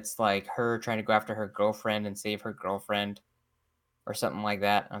heard that it's like her trying to go after her girlfriend and save her girlfriend or something like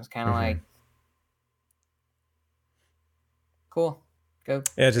that. I was kind of like, cool. Go.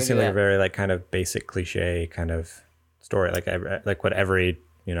 Yeah, it just seemed like a very like kind of basic cliche kind of story. Like what every,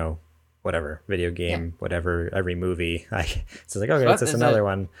 whatever video game, whatever, every movie, like it's like, okay, it's just another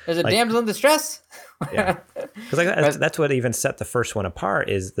one. There's a damsel in distress. Yeah. Cause like that's what even set the first one apart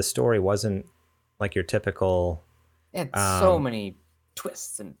is the story wasn't like your typical. It had so many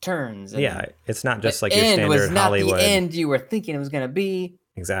twists and turns. And it's not just like your standard Hollywood. Was not the end you were thinking it was going to be.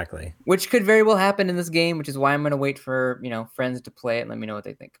 Exactly. Which could very well happen in this game, which is why I'm going to wait for, friends to play it and let me know what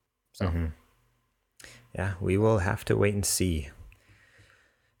they think. So. Yeah, we will have to wait and see.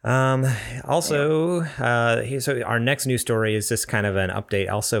 So our next news story is just kind of an update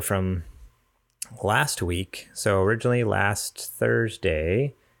also from last week. So originally last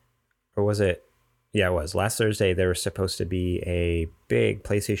Thursday, or was it? Yeah, it was last Thursday. There was supposed to be a big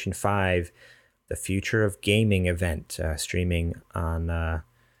PlayStation 5, the Future of Gaming event streaming on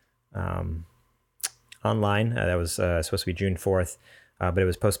online. That was supposed to be June 4th. But it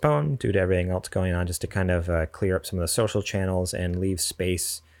was postponed due to everything else going on, just to kind of clear up some of the social channels and leave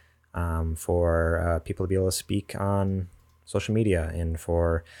space for people to be able to speak on social media and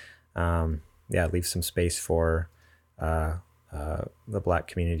for, leave some space for the Black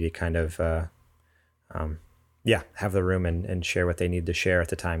community to kind of, have the room and share what they need to share at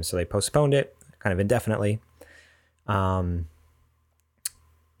the time. So they postponed it kind of indefinitely. And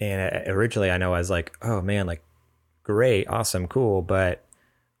originally I know I was like, oh man, like, great, awesome, cool, but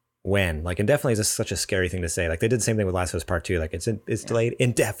when? Like, indefinitely is just such a scary thing to say. Like, they did the same thing with Last of Us Part 2. Like, it's delayed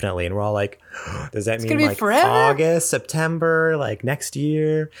indefinitely, and we're all like, does that mean like forever? August, September, like next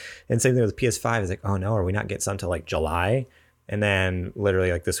year? And same thing with PS5. It's like, oh no, are we not getting something until like July? And then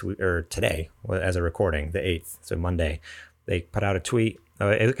literally like this week or today, as a recording, the 8th, so Monday, they put out a tweet.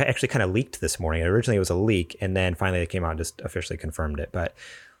 It actually kind of leaked this morning. Originally it was a leak, and then finally it came out and just officially confirmed it. But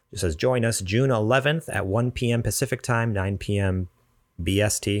it says, join us June 11th at 1 p.m. Pacific time, 9 p.m.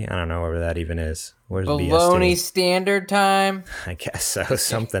 BST. I don't know where that even is. Where's Bologna BST? Standard Time? I guess so.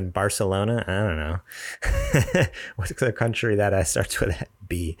 Something. Barcelona? I don't know. What's the country that starts with that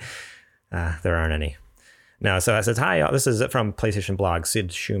B? There aren't any. No, so it says, hi, this is from PlayStation Blog,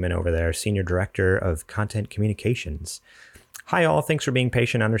 Sid Schumann over there, Senior Director of Content Communications. Hi all, thanks for being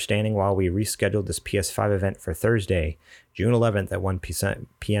patient and understanding while we rescheduled this PS5 event for Thursday, June 11th at 1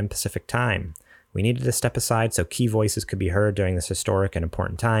 p.m. Pacific time. We needed to step aside so key voices could be heard during this historic and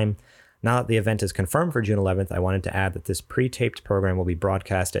important time. Now that the event is confirmed for June 11th, I wanted to add that this pre-taped program will be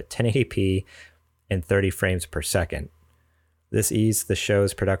broadcast at 1080p and 30 frames per second. This eased the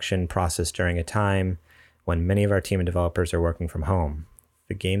show's production process during a time when many of our team and developers are working from home.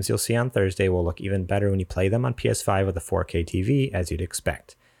 The games you'll see on Thursday will look even better when you play them on PS5 with a 4K TV, as you'd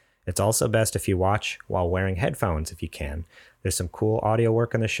expect. It's also best if you watch while wearing headphones if you can. There's some cool audio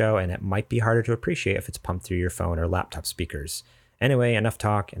work on the show, and it might be harder to appreciate if it's pumped through your phone or laptop speakers. Anyway, enough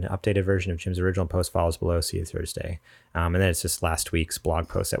talk. An updated version of Jim's original post follows below. See you Thursday. And then it's just last week's blog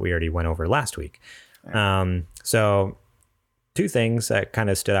post that we already went over last week. So two things that kind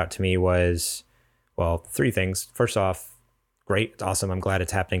of stood out to me was, well, three things. First off, great. It's awesome. I'm glad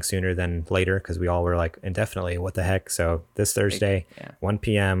it's happening sooner than later because we all were like indefinitely, what the heck? So this Thursday, 1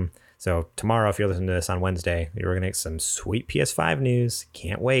 p.m. So tomorrow, if you're listening to this on Wednesday, you're going to get some sweet PS5 news.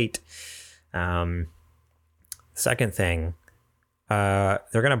 Can't wait. Second thing, they're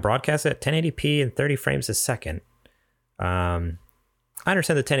going to broadcast it at 1080p and 30 frames a second. I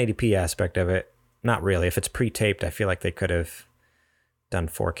understand the 1080p aspect of it. Not really. If it's pre-taped, I feel like they could have done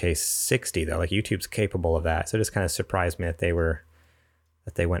 4K 60 though. Like YouTube's capable of that. So it just kind of surprised me that they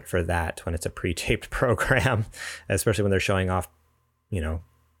went for that when it's a pre-taped program, especially when they're showing off,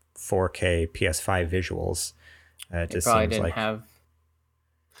 4K PS5 visuals. It just probably seems didn't like have.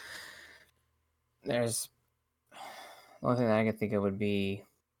 There's the only thing that I could think of would be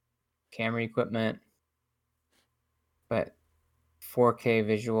camera equipment, but 4K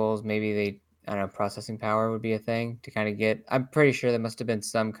visuals, maybe I don't know, processing power would be a thing to kind of get. I'm pretty sure there must have been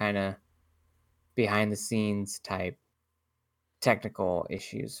some kind of behind the scenes type technical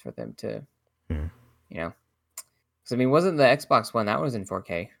issues for them to, because I mean, wasn't the Xbox One that was in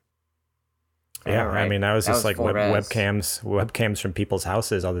 4K? Yeah, right? I mean, that was just like webcams from people's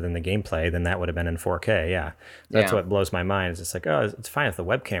houses other than the gameplay, then that would have been in 4K. Yeah. That's what blows my mind. It's just like, oh, it's fine if the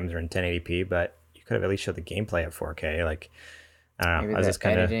webcams are in 1080p, but you could have at least showed the gameplay at 4K. Like, I don't know. Maybe I was just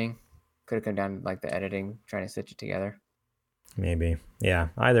kind of editing could have come down to like the editing, trying to stitch it together. Maybe. Yeah.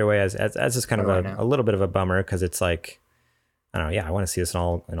 Either way, as just kind of a little bit of a bummer because it's like, I don't know. Yeah, I want to see this in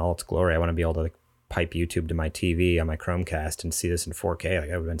all its glory. I want to be able to like pipe YouTube to my TV on my Chromecast and see this in 4K. Like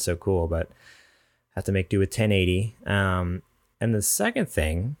that would have been so cool, but have to make do with 1080. And the second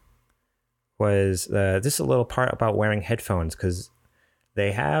thing was just a little part about wearing headphones because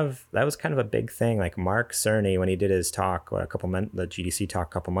that was kind of a big thing. Like Mark Cerny, when he did his talk, the GDC talk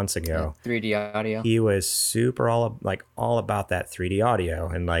a couple months ago, 3D audio. He was super all about that 3D audio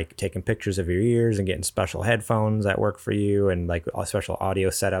and like taking pictures of your ears and getting special headphones that work for you and like all special audio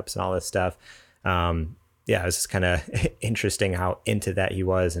setups and all this stuff. It was just kind of interesting how into that he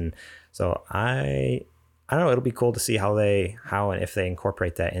was. And so I don't know, it'll be cool to see how and if they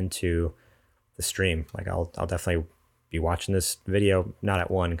incorporate that into the stream. Like I'll definitely be watching this video, not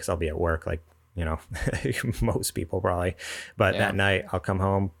at 1 because I'll be at work, like, most people probably. But that night I'll come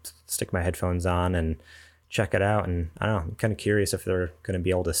home, stick my headphones on and check it out. And I don't know, I'm kind of curious if they're going to be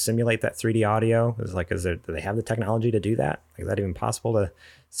able to simulate that 3D audio. Do they have the technology to do that? Like, is that even possible to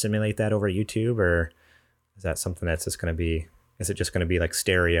simulate that over YouTube, or is that something that's just going to be, is it just going to be like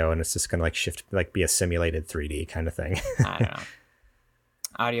stereo and it's just going to like shift, like be a simulated 3D kind of thing? I don't know.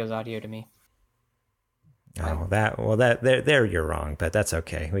 Audio's audio to me. Oh, there you're wrong, but that's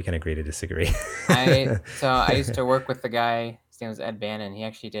okay. We can agree to disagree. I used to work with the guy. His name was Ed Bannon. He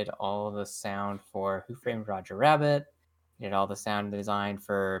actually did all the sound for Who Framed Roger Rabbit. He did all the sound design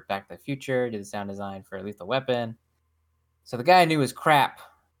for Back to the Future. Did the sound design for Lethal Weapon. So the guy knew his crap.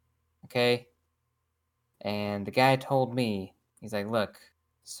 Okay. And the guy told me, he's like, look,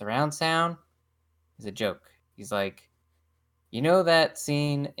 surround sound is a joke. He's like, that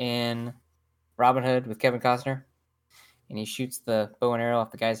scene in Robin Hood with Kevin Costner, and he shoots the bow and arrow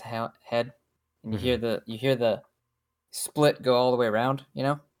off the guy's head, and you hear the split go all the way around.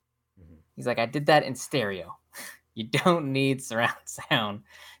 He's like, I did that in stereo. You don't need surround sound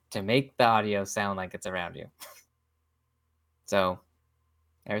to make the audio sound like it's around you. So,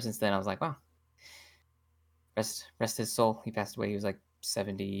 ever since then, I was like, wow. Rest his soul. He passed away. He was like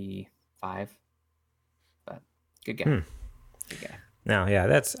 75, but good guy. Good guy. No, yeah,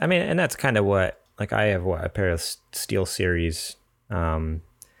 that's kind of what, like I have a pair of SteelSeries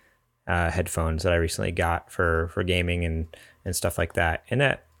headphones that I recently got for gaming and stuff like that. And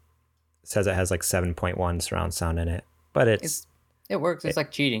it says it has like 7.1 surround sound in it, but it works. It's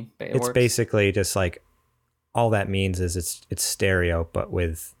like cheating, but it's works. Basically just like all that means is it's stereo, but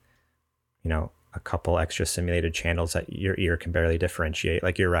with, a couple extra simulated channels that your ear can barely differentiate.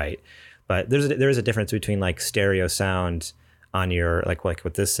 Like you're right. But there is a difference between like stereo sound on your like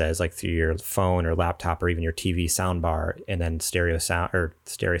what this says, like through your phone or laptop or even your TV soundbar, and then stereo sound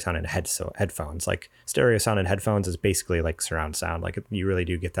in headphones. Like stereo sound in headphones is basically like surround sound. Like you really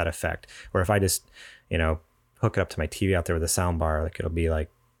do get that effect. Or if I just, hook it up to my TV out there with a soundbar, like it'll be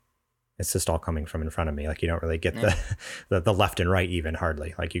like it's just all coming from in front of me. Like you don't really get the left and right even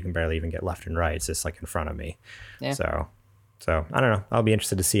hardly. Like you can barely even get left and right. It's just like in front of me. Yeah. So I don't know. I'll be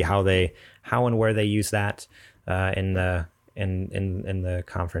interested to see how and where they use that in the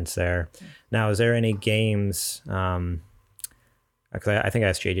conference there. Now, is there any games? Because I think I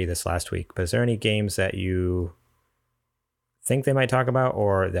asked JD this last week, but is there any games that you think they might talk about,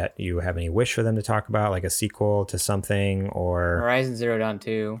 or that you have any wish for them to talk about, like a sequel to something, or Horizon Zero Dawn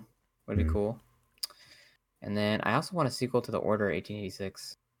 2 would be cool. And then I also want a sequel to The Order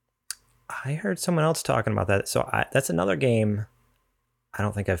 1886. I heard someone else talking about that. So that's another game I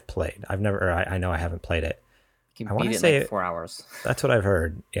don't think I've played. I know I haven't played it. You I can want beat to it say in like 4 hours. That's what I've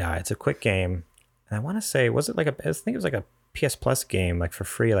heard. Yeah, it's a quick game. And I want to say, was it like I think it was like a PS Plus game, like for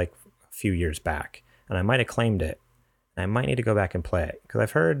free, like a few years back. And I might have claimed it. And I might need to go back and play it. Because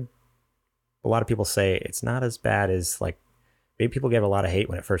I've heard a lot of people say it's not as bad as like, maybe people gave a lot of hate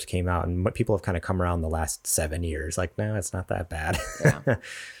when it first came out. And people have kind of come around the last 7 years. Like, no, it's not that bad. Yeah.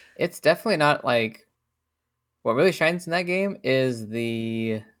 It's definitely not like, what really shines in that game is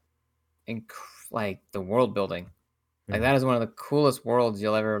the world building. Like that is one of the coolest worlds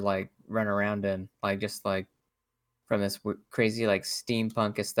you'll ever like run around in. Like just like from this crazy like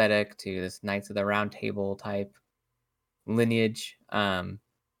steampunk aesthetic to this Knights of the Round Table type lineage. And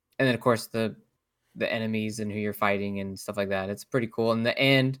then of course the enemies and who you're fighting and stuff like that. It's pretty cool. And the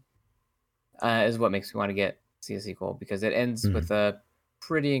end is what makes me want to see a sequel, because it ends with a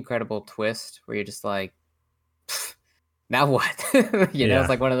pretty incredible twist where you're just like, now what? you know, it's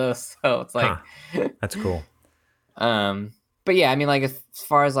like one of those. So it's like, that's cool. But yeah, I mean, like as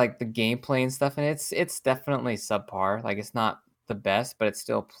far as like the gameplay and stuff, and it's definitely subpar. Like it's not the best, but it's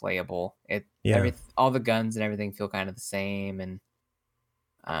still playable. All the guns and everything feel kind of the same, and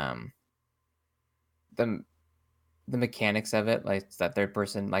the mechanics of it, like that third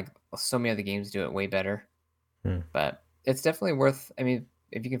person, like so many other games do it way better. But it's definitely worth. I mean,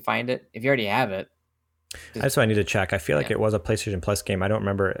 if you can find it, if you already have it. That's what I need to check. I feel like it was a PlayStation Plus game. I don't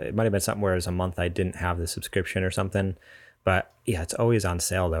remember. It might have been something where it was a month I didn't have the subscription or something. But yeah, it's always on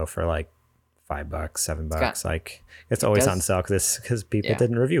sale though for like $5, $7. Like it's always on sale because people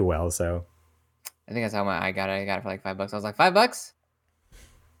didn't review well. So I think that's how I got it. I got it for like $5. I was like, $5?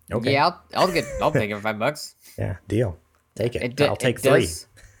 Okay. Yeah, I'll take it for $5. Yeah, deal. Take it. I'll take 3.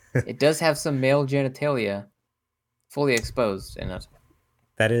 It does have some male genitalia fully exposed in it.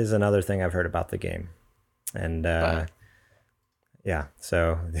 That is another thing I've heard about the game. And yeah,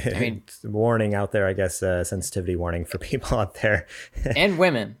 so I mean, warning out there, I guess, sensitivity warning for people out there. And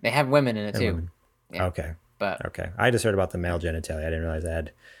women. They have women in it too. Yeah. Okay. I just heard about the male genitalia. I didn't realize I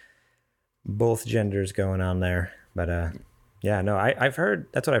had both genders going on there. But yeah, no, I've heard,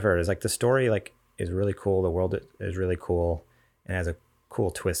 that's what I've heard, is like the story like is really cool. The world is really cool and has a cool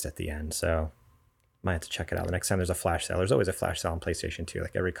twist at the end. So might have to check it out the next time there's a flash sale. There's always a flash sale on PlayStation 2,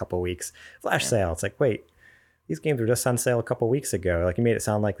 like every couple of weeks. Flash sale. It's like, wait, these games were just on sale a couple of weeks ago. Like you made it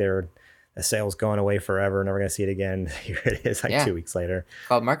sound like the sale's going away forever, never going to see it again. Here it is, like 2 weeks later.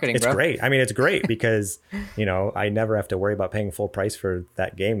 Called marketing, it's great. I mean, it's great because, you know, I never have to worry about paying full price for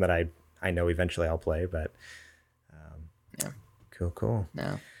that game that I know eventually I'll play. But cool.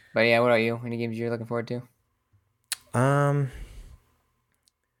 No, but yeah, what about you? Any games you're looking forward to?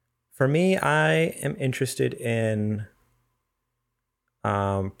 For me, I am interested in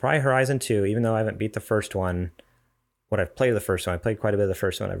probably Horizon 2, even though I haven't beat the first one. What I've played of the first one, I played quite a bit of the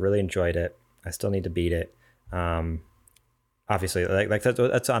first one. I've really enjoyed it. I still need to beat it. Obviously, like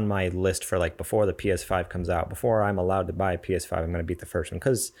that's on my list for like before the PS5 comes out. Before I'm allowed to buy a PS5, I'm going to beat the first one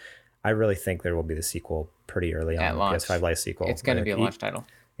because I really think there will be the sequel pretty early on. The PS5 Live sequel. It's going to be a launch title.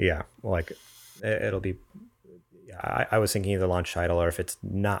 Yeah, like it'll be. I was thinking either launch title or if it's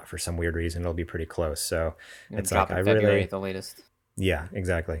not for some weird reason, it'll be pretty close. So it's like I February really at the latest. Yeah,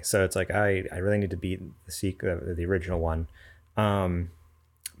 exactly. So it's like I really need to beat the original one.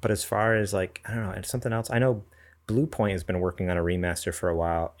 But as far as like I don't know, it's something else. I know Blue Point has been working on a remaster for a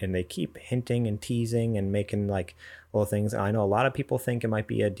while, and they keep hinting and teasing and making like little things. I know a lot of people think it might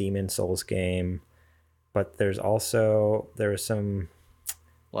be a Demon Souls game, but there was some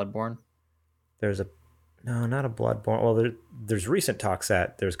Bloodborne. No, not a Bloodborne. Well, there's recent talks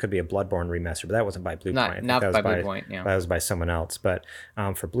that there could be a Bloodborne remaster, but that wasn't by Blue Point. Not by Blue Point, yeah. That was by someone else. But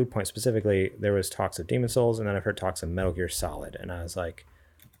for Blue Point specifically, there was talks of Demon Souls, and then I've heard talks of Metal Gear Solid, and I was like,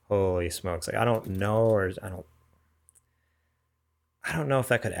 holy smokes! Like I don't know if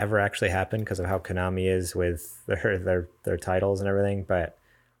that could ever actually happen because of how Konami is with their titles and everything. But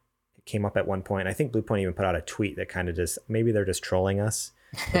it came up at one point. I think Blue Point even put out a tweet that kind of just maybe they're just trolling us.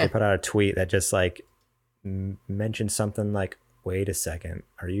 But they put out a tweet that just like mentioned something like, wait a second,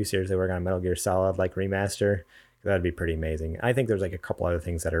 are you seriously working on Metal Gear Solid like remaster? That'd be pretty amazing. I think there's like a couple other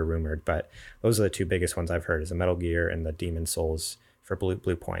things that are rumored, but those are the two biggest ones I've heard is the Metal Gear and the Demon Souls for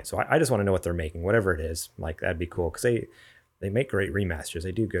Blue Point. So I just want to know what they're making, whatever it is. Like that'd be cool because they make great remasters.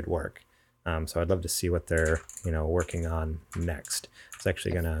 They do good work. So I'd love to see what they're working on next. It's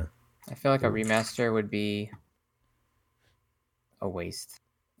actually I feel like a remaster would be a waste,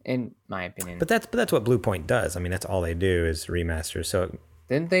 in my opinion. But that's what Blue Point does. I mean, that's all they do is remasters. So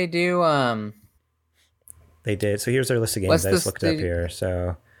didn't they do They did. So here's their list of games. What's I just this looked it up studio? here.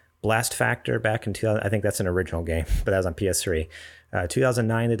 So Blast Factor back in 2000. I think that's an original game, but that was on PS3.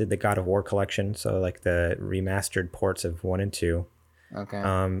 2009, they did the God of War collection. So like the remastered ports of 1 and 2.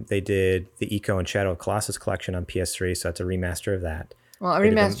 Okay. They did the Eco and Shadow of Colossus collection on PS3. So that's a remaster of that. Well, a They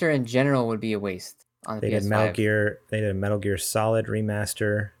did a- remaster in general would be a waste on the They did PS5. Metal Gear. They did a Metal Gear Solid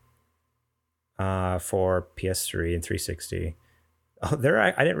remaster for PS3 and 360. Oh,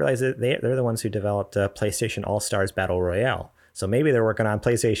 I didn't realize that they're the ones who developed PlayStation All Stars Battle Royale. So maybe they're working on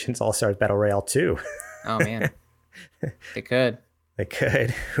PlayStation's All Stars Battle Royale too. Oh man, they could. They could.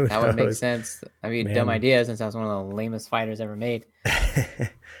 Who That would make knows? sense. I mean, Man. dumb idea since that was one of the lamest fighters ever made.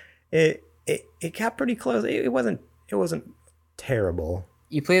 it got pretty close. It wasn't terrible.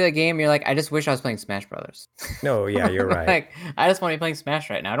 You play that game, you're like, I just wish I was playing Smash Brothers. No, yeah, you're right. Like, I just want to be playing Smash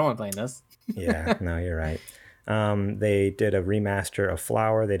right now. I don't want to be playing this. Yeah, no, you're right. They did a remaster of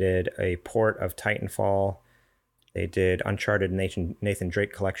Flower. They did a port of Titanfall. They did Uncharted Nathan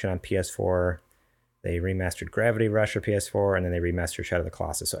Drake collection on PS4. They remastered Gravity Rush for PS4, and then they remastered Shadow of the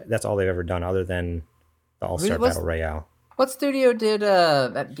Colossus. So that's all they've ever done, other than the All Star What's- Battle Royale. What studio did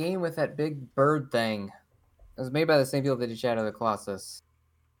that game with that big bird thing? It was made by the same people that did Shadow of the Colossus.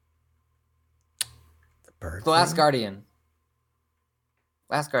 The bird. The Last thing? Guardian.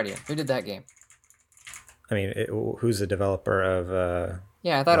 Last Guardian. Who did that game? I mean, who's the developer of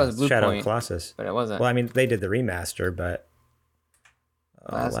Yeah, I thought it was Blue Shadow of Point, the Colossus? but it wasn't. Well, I mean, they did the remaster, but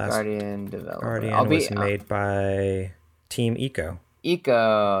Last Guardian developer. Guardian was made by Team Eco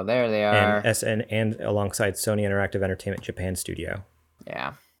Eco. There they are. and alongside Sony Interactive Entertainment Japan Studio.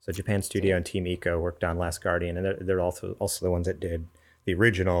 Yeah. So Japan Studio and Team Eco worked on Last Guardian, and they're also the ones that did the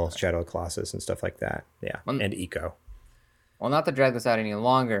original Shadow of the Colossus and stuff like that. Yeah, and Eco. Well, not to drag this out any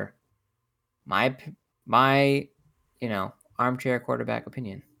longer, my armchair quarterback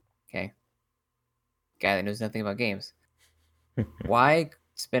opinion. Okay, guy that knows nothing about games. Why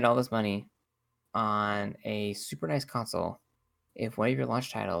spend all this money on a super nice console if one of your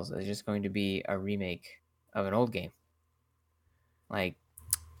launch titles is just going to be a remake of an old game? Like,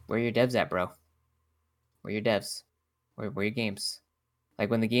 where are your devs at, bro? Where are your devs? Where are your games? Like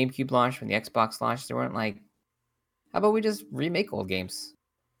when the GameCube launched, when the Xbox launched, they weren't like, how about we just remake old games?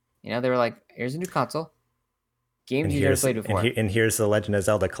 You know, they were like, here's a new console. Games you never played before. And here's the Legend of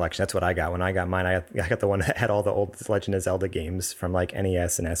Zelda collection. That's what I got. When I got mine, I got the one that had all the old Legend of Zelda games from like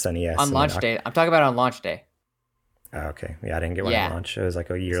NES and SNES. On launch day. I'm talking about on launch day. Oh, okay. Yeah, I didn't get one at launch. It was like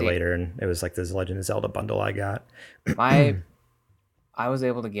a year later, and it was like this Legend of Zelda bundle I got. I was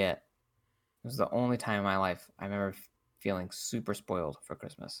able to get, it was the only time in my life I remember feeling super spoiled for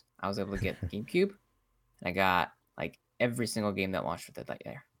Christmas. I was able to get GameCube, and I got like every single game that launched with it that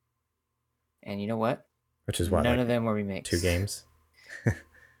year. And you know what? Which is what? None like of them were remakes. 2 games?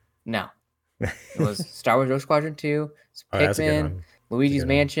 No. It was Star Wars Rogue Squadron 2, that's a good Pikmin, one. Luigi's good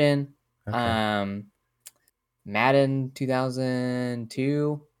one. Mansion, Okay. Madden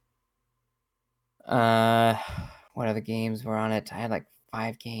 2002. What other games were on it? I had like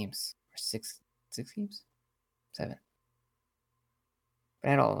 5 games or 6 games, 7. But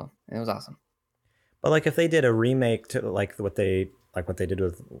I had all of them, and it was awesome. But like if they did a remake to like what they did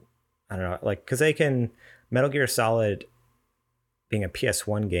with, I don't know, like because they can Metal Gear Solid being a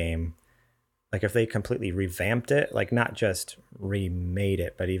PS1 game, like if they completely revamped it, like not just remade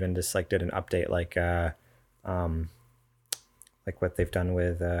it, but even just like did an update, like what they've done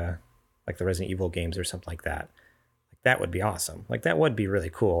with like the Resident Evil games or something like that. Like that would be awesome. Like that would be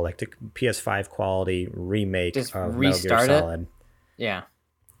really cool. Like the PS5 quality remake Just of restart Metal Gear it? Solid. Yeah.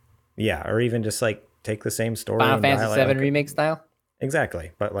 Yeah, or even just like take the same story. Final and Fantasy dial it, 7 like, remake style?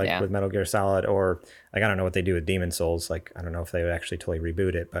 exactly, but like Yeah. with Metal Gear Solid, or like I don't know what they do with Demon Souls. Like I don't know if they would actually totally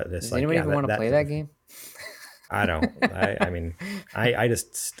reboot it, but this Does like anyone yeah, even want to play that game? I don't. I mean,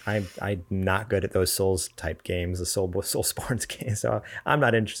 I'm not good at those Souls type games, the Soulsborne games. So I'm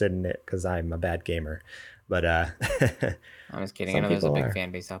not interested in it because I'm a bad gamer. But I'm just kidding. I Some know there's a people big are.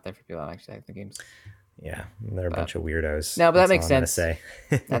 fan base out there for people that actually like the games. yeah, they're a bunch of weirdos. No, but that That's makes all I'm gonna sense.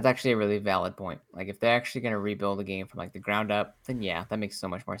 say. That's actually a really valid point. Like if they're actually going to rebuild a game from like the ground up, then yeah, that makes so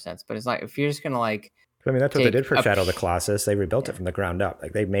much more sense. But it's like if you're just going to like, I mean, that's what they take did for a- Shadow of the Colossus. They rebuilt Yeah. it from the ground up.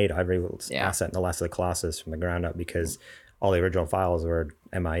 Like they made every little Yeah. asset in the Last of the Colossus from the ground up because all the original files were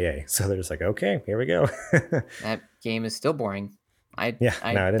MIA. So they're just like, okay, here we go. that game is still boring. No, it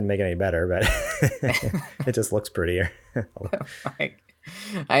didn't make it any better, but it just looks prettier. like,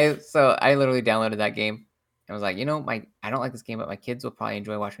 I literally downloaded that game and was like, I don't like this game, but my kids will probably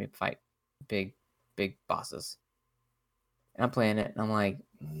enjoy watching me fight big bosses. And I'm playing it, and I'm like,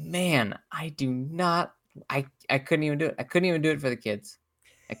 man, I couldn't even do it. I couldn't even do it for the kids.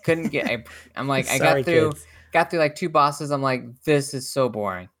 I couldn't get. I'm like, I Sorry, kids. got through like 2 bosses. I'm like, this is so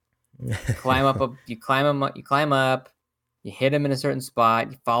boring. You climb up, you hit him in a certain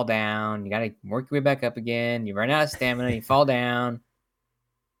spot, you fall down, you gotta work your way back up again, you run out of stamina, you fall down.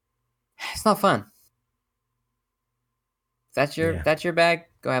 It's not fun. If that's your bag,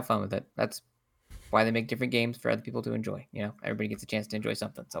 go have fun with it. That's why they make different games for other people to enjoy. You know, everybody gets a chance to enjoy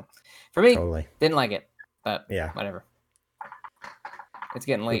something. So for me, Totally. didn't like it. But Yeah. whatever. It's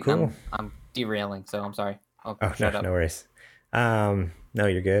getting late. Cool. And I'm derailing, so I'm sorry. I'll Oh, shut up. No worries. No,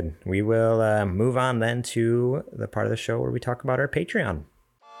 you're good. We will move on then to the part of the show where we talk about our Patreon.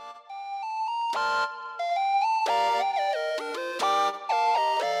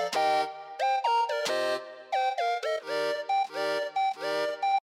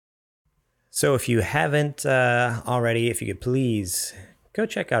 So if you haven't already, if you could please go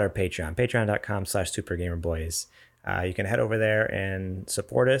check out our Patreon, patreon.com/supergamerboys. You can head over there and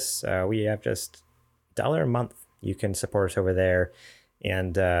support us. We have just $1 a month. You can support us over there,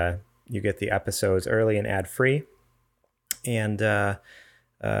 and you get the episodes early and ad-free. And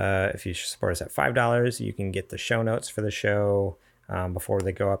if you support us at $5, you can get the show notes for the show before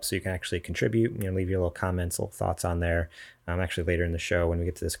they go up, so you can actually contribute. You know, leave your little comments, little thoughts on there. Actually, later in the show, when we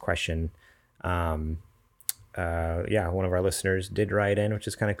get to this question, one of our listeners did write in, which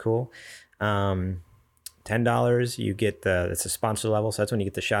is kind of cool. $10, you get it's a sponsor level, so that's when you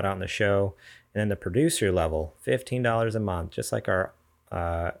get the shout out in the show. And then the producer level, $15 a month, just like our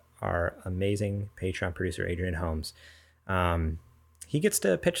amazing Patreon producer, Adrian Holmes. He gets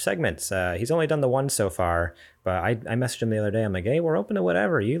to pitch segments. He's only done the one so far, but I messaged him the other day. I'm like, hey, we're open to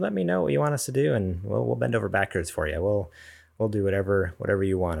whatever. You let me know what you want us to do, and we'll bend over backwards for you. We'll do whatever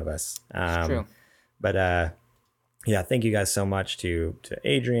you want of us. It's true. But yeah, thank you guys so much to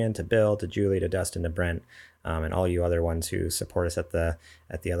Adrian, to Bill, to Julie, to Dustin, to Brent, and all you other ones who support us at the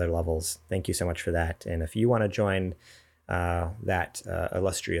other levels. Thank you so much for that. And if you want to join that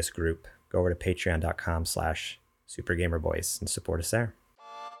illustrious group, go over to patreon.com/supergamerboys and support us there.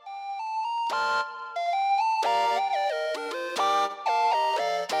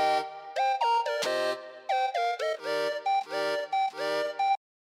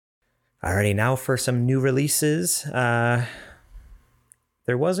 Alrighty, now for some new releases. There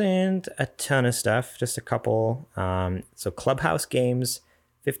wasn't a ton of stuff, just a couple. So Clubhouse Games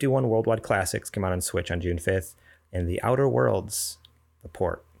 51 Worldwide Classics came out on Switch on June 5th, and The Outer Worlds, the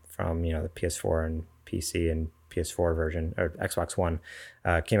port from the PS4 and PC and PS4 version, or Xbox One,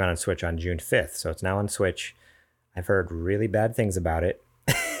 came out on Switch on June 5th. So it's now on Switch. I've heard really bad things about it.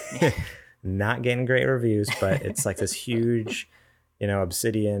 Not getting great reviews, but it's like this huge,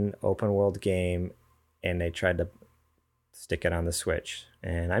 Obsidian open world game, and they tried to stick it on the Switch.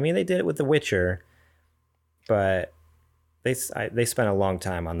 And I mean, they did it with The Witcher, but they spent a long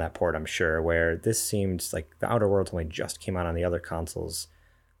time on that port, I'm sure, where this seemed like The Outer Worlds only just came out on the other consoles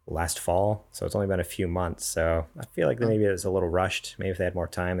last fall. So it's only been a few months. So I feel like maybe it was a little rushed. Maybe if they had more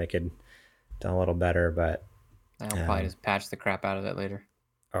time, they could done a little better, but I'll probably just patch the crap out of it later.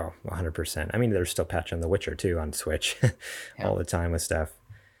 Oh, 100%. I mean, they're still patching The Witcher 2 on Switch all the time with stuff.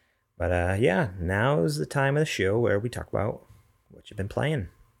 But yeah, now's the time of the show where we talk about what you've been playing.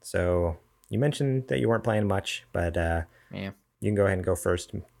 So you mentioned that you weren't playing much, but you can go ahead and go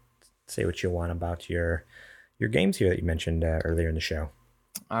first and say what you want about your games here that you mentioned earlier in the show.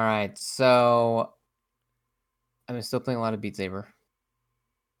 All right, so I'm still playing a lot of Beat Saber,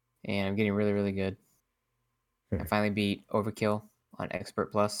 and I'm getting really, really good. I finally beat Overkill on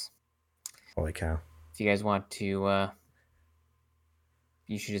Expert Plus. Holy cow. If you guys want to,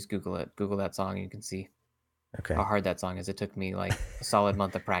 you should just Google it. Google that song, and you can see how hard that song is. It took me like a solid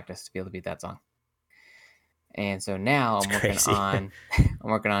month of practice to be able to beat that song. And so now I'm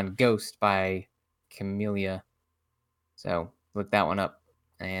working on Ghost by Camellia. So look that one up.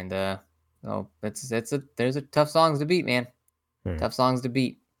 And there's a tough songs to beat, man. Tough songs to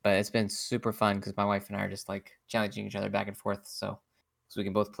beat. But it's been super fun because my wife and I are just like challenging each other back and forth, so we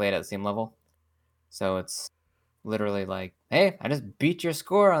can both play it at the same level. So it's literally like, hey, I just beat your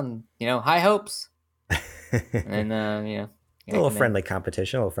score on high hopes, and a little friendly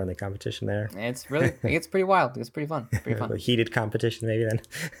competition there. It's pretty wild. It's pretty fun. Pretty fun. A heated competition maybe then.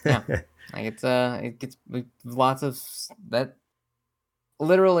 Yeah, like it gets lots of that.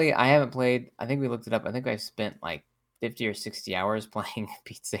 Literally, I haven't played. I think we looked it up. I think I've spent like 50 or 60 hours playing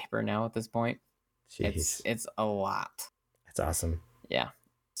Beat Saber now at this point. Jeez. It's a lot. That's awesome. Yeah.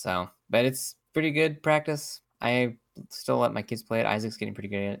 So, but it's pretty good practice. I still let my kids play it. Isaac's getting pretty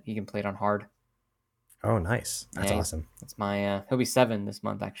good at it. He can play it on hard. Oh, nice. That's awesome. That's my he'll be 7 this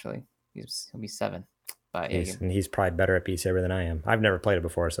month actually. He'll be 7. But yeah, And he's probably better at Beat Saber than I am. I've never played it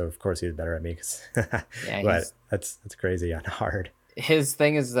before, so of course he's better at me. yeah, But that's crazy on hard. his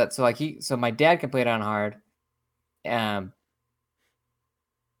thing is that so my dad can play it on hard.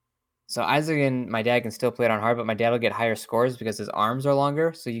 So Isaac and my dad can still play it on hard, but my dad will get higher scores because his arms are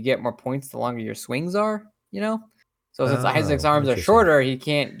longer. So you get more points the longer your swings are, you know? So since Isaac's arms are shorter, he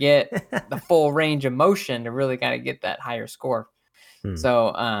can't get the full range of motion to really kind of get that higher score.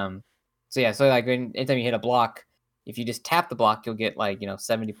 So like anytime you hit a block, if you just tap the block, you'll get like,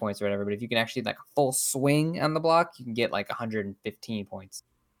 70 points or whatever. But if you can actually like a full swing on the block, you can get like 115 points.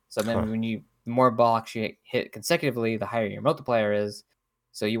 So then the more blocks you hit consecutively, the higher your multiplier is.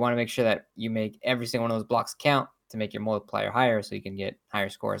 So you want to make sure that you make every single one of those blocks count to make your multiplier higher so you can get higher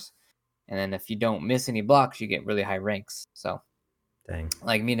scores. And then if you don't miss any blocks, you get really high ranks. So dang,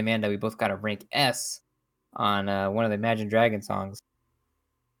 like me and Amanda, we both got a rank S on one of the Imagine Dragons songs.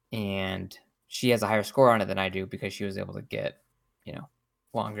 And she has a higher score on it than I do because she was able to get,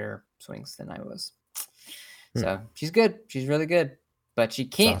 longer swings than I was. So she's good. She's really good. But she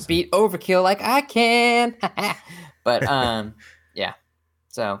can't beat Overkill like I can. But yeah.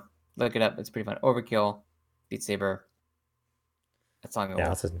 So look it up. It's pretty fun. Overkill, Beat Saber. That's on.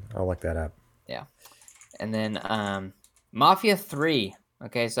 Yeah, I'll look that up. Yeah. And then Mafia 3.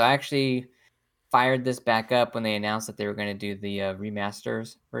 Okay, so I actually fired this back up when they announced that they were going to do the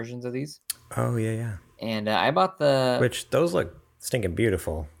remasters versions of these. Oh, yeah. And I bought which those look stinking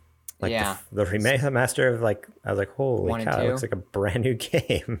beautiful. Like the remaster of I was like, holy cow, it looks like a brand new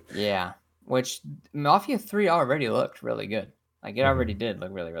game. Yeah. Which Mafia 3 already looked really good. Like it already did look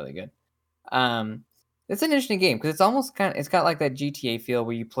really, really good. It's an interesting game because it's almost it's got like that GTA feel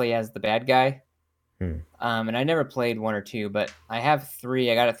where you play as the bad guy. And I never played 1 or 2, but I have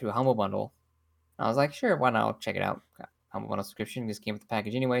 3. I got it through a Humble Bundle. I was like, sure, why not? I'll check it out. Got Humble Bundle subscription. Just came with the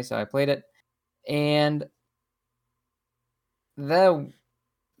package anyway, so I played it. And the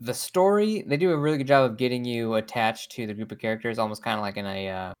story, they do a really good job of getting you attached to the group of characters, almost kind of like in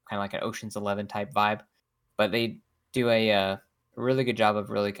a kind of like an Ocean's 11 type vibe. But they do a really good job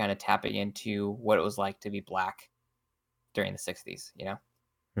of really kind of tapping into what it was like to be black during the 60s,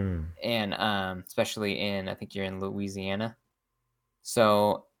 and especially I think you're in Louisiana.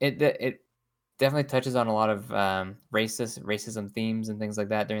 So it definitely touches on a lot of racism themes and things like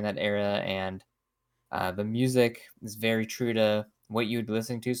that during that era. And the music is very true to what you'd be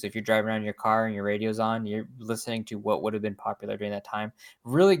listening to. So if you're driving around in your car and your radio's on, you're listening to what would have been popular during that time.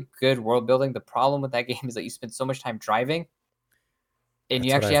 Really good world building. The problem with that game is that you spend so much time driving, and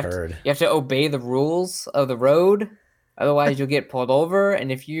you actually have to obey the rules of the road. Otherwise, you'll get pulled over.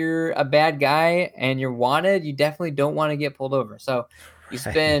 And if you're a bad guy and you're wanted, you definitely don't want to get pulled over. So you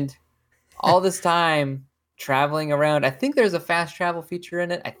spend all this time traveling around. I think there's a fast travel feature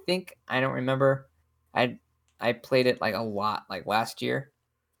in it. I don't remember. I played it like a lot, like last year,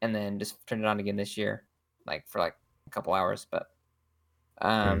 and then just turned it on again this year, like for like a couple hours. But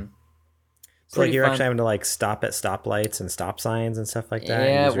so like you're actually having to like stop at stoplights and stop signs and stuff like that.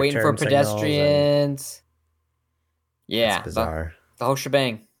 Yeah, waiting for pedestrians. Yeah, that's bizarre. The whole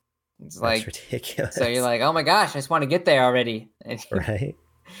shebang. It's like ridiculous. So you're like, oh my gosh, I just want to get there already. Right.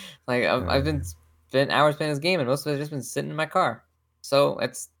 Like I've spent hours playing this game, and most of it's just been sitting in my car. So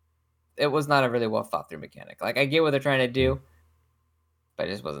it was not a really well thought through mechanic. Like I get what they're trying to do, but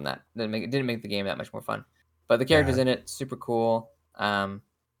it just wasn't that. It didn't make the game that much more fun. But the characters in it, super cool.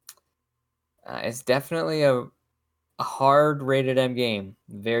 It's definitely a hard rated M game,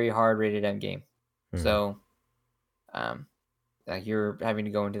 very hard rated M game. So, like you're having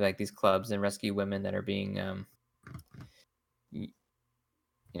to go into like these clubs and rescue women that are being,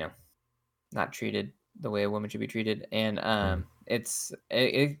 not treated the way a woman should be treated, and it's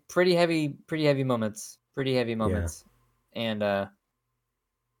pretty heavy moments, and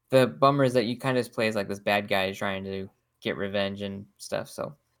the bummer is that you kind of just play as like this bad guy trying to get revenge and stuff.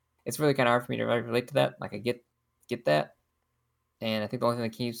 So it's really kind of hard for me to relate to that. Like I get that, and I think the only thing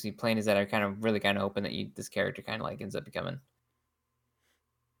that keeps me playing is that I kind of hoping that this character kind of like ends up becoming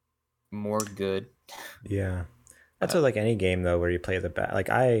more good. Yeah. That's with like any game though, where you play the bad.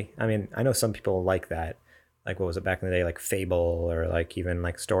 Like I mean, I know some people like that. Like what was it back in the day, like Fable, or like even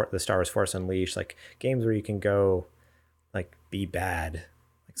like the Star Wars Force Unleashed, like games where you can go, like be bad.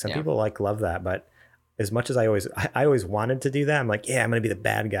 Like some people love that, but as much as I always wanted to do that, I'm like, yeah, I'm gonna be the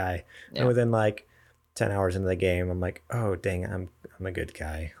bad guy. Yeah. And within like 10 hours into the game, I'm like, oh dang, I'm a good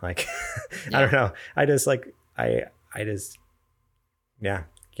guy. Like I don't know. I just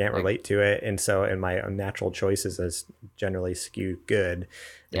can't relate to it, and so my natural choices is generally skew good,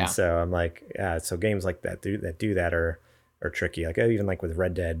 and so I'm like, so games like that do that are tricky. Like even like with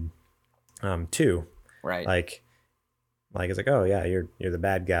Red Dead 2, Right. Like it's like, oh yeah, you're the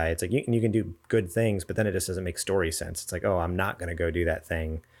bad guy. It's like you can do good things, but then it just doesn't make story sense. It's like, oh, I'm not gonna go do that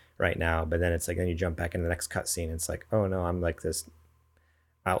thing right now. But then it's like, then you jump back into the next cutscene. It's like, oh no, I'm like this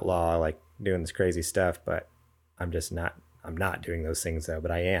outlaw, like doing this crazy stuff, but I'm just not. I'm not doing those things though, but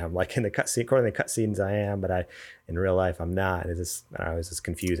I am. Like in the cutscene, according to the cutscenes, I am, but in real life, I'm not. It's just, I don't know, it's just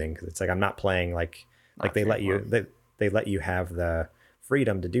confusing because it's like I'm not playing like they let you they let you have the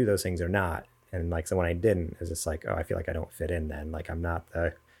freedom to do those things or not. And like so when I didn't, it's just like, oh, I feel like I don't fit in then. Like I'm not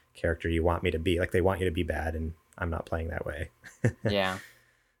the character you want me to be. Like they want you to be bad, and I'm not playing that way. Yeah.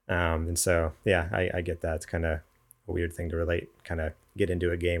 And so yeah, I get that. It's kind of a weird thing to relate, kind of get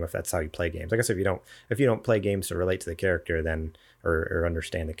into a game if that's how you play games. I guess if you don't play games to relate to the character, then or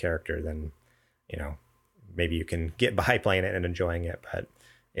understand the character, then maybe you can get by playing it and enjoying it. But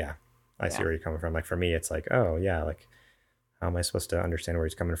yeah, I see where you're coming from. Like for me, it's like, oh yeah, like how am I supposed to understand where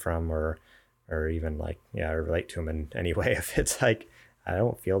he's coming from, or even like relate to him in any way if it's like I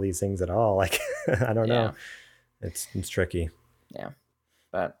don't feel these things at all. Like I don't know. It's tricky. Yeah,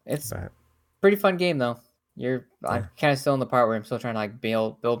 but it's pretty fun game though. I'm kind of still in the part where I'm still trying to like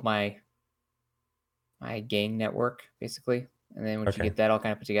build my gang network basically, and then once you get that all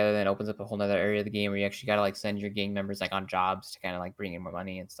kind of put together, then it opens up a whole nother area of the game where you actually got to like send your gang members like on jobs to kind of like bring in more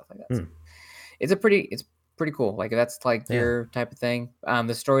money and stuff like that. So it's pretty cool. Like that's like your type of thing.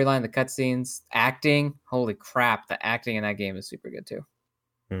 The storyline, the cutscenes, acting, holy crap, the acting in that game is super good too.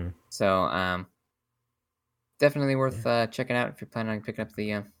 So definitely worth checking out if you're planning on picking up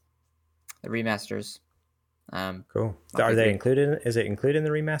the remasters. Cool. Are they included? Is it included in the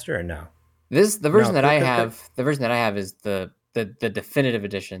remaster or no? The version that I have is the definitive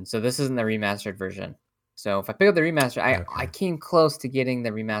edition. So this isn't the remastered version. So if I pick up the remaster, I came close to getting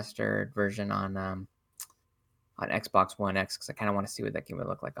the remastered version on Xbox One X because I kind of want to see what that game would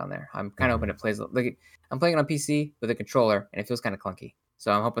look like on there. I'm kind of hoping it plays like I'm playing it on PC with a controller and it feels kind of clunky.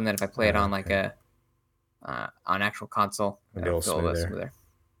 So I'm hoping that if I play it on like on actual console, it'll feel a little smoother.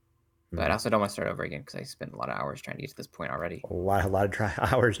 But I also don't want to start over again because I spent a lot of hours trying to get to this point already. A lot of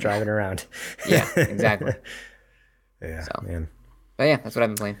hours driving around. Yeah, exactly. Yeah, man. But yeah, that's what I've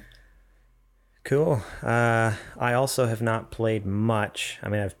been playing. Cool. I also have not played much. I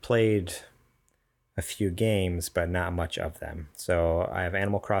mean, I've played a few games, but not much of them. So I have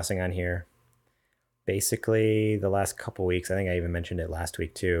Animal Crossing on here. Basically, the last couple weeks, I think I even mentioned it last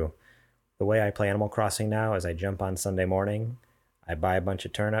week too. The way I play Animal Crossing now is I jump on Sunday morning, I buy a bunch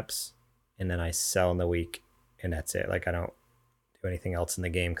of turnips, and then I sell in the week, and that's it. Like I don't do anything else in the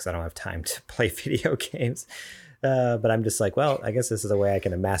game because I don't have time to play video games. But I'm just like, well, I guess this is a way I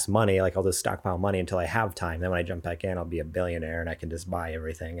can amass money. Like I'll just stockpile money until I have time. Then when I jump back in, I'll be a billionaire and I can just buy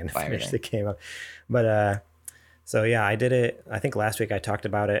everything and finish the game up. But so yeah, I did it. I think last week I talked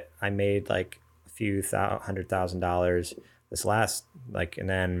about it. I made like a few $100,000 this last and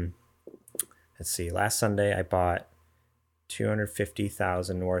then let's see, last Sunday I bought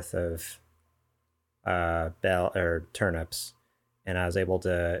 250,000 worth of turnips, and I was able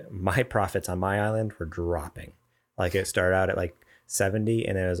to, my profits on my island were dropping. Like it started out at like 70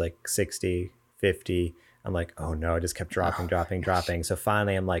 and then it was like 60, 50. I'm like, oh no, it just kept dropping. So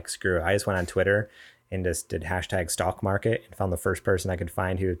finally I'm like, screw it. I just went on Twitter and just did hashtag stock market and found the first person I could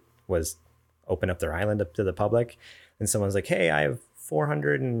find who was open up their island up to the public. And someone's like, hey, I have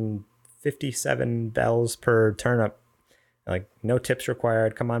 457 bells per turnip. Like no tips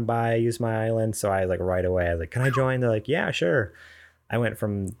required. Come on by, use my island. So I right away, I was like, can I join? They're like, yeah, sure. I went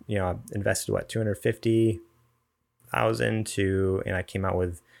from, I invested 250,000 to, and I came out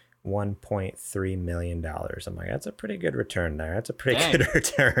with $1.3 million. I'm like, that's a pretty good return there. That's a pretty good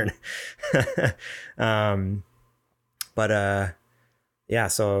return. Yeah,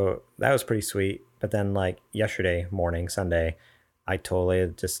 so that was pretty sweet. But then yesterday morning, Sunday, I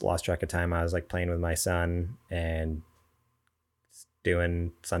totally just lost track of time. I was playing with my son and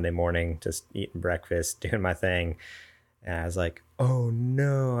doing Sunday morning, just eating breakfast, doing my thing. And I was like, oh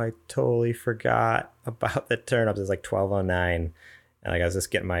no, I totally forgot about the turnips. It was 12:09. And I was just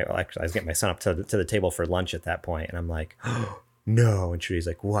getting I was getting my son up to the table for lunch at that point. And I'm like, oh no. And she's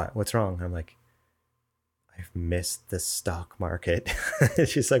like, what's wrong? And I'm like, I've missed the stock market.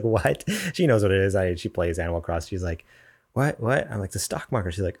 She's like, what? She knows what it is. She plays Animal Crossing. She's like, what? I'm like, the stock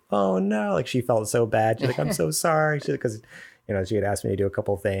market. She's like, oh no. She felt so bad. She's like, I'm so sorry. Because she had asked me to do a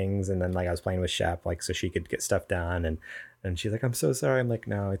couple things, and then I was playing with Shep so she could get stuff done, and she's like, I'm so sorry. I'm like,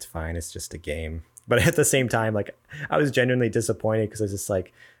 no, it's fine. It's just a game. But at the same time, I was genuinely disappointed because I was just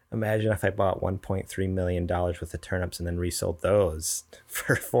imagine if I bought $1.3 million worth of turnips and then resold those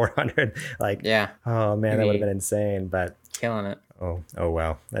for 400. Yeah. Oh man, that would have been insane. But killing it. Oh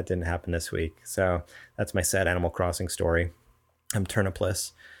well, that didn't happen this week. So that's my sad Animal Crossing story. I'm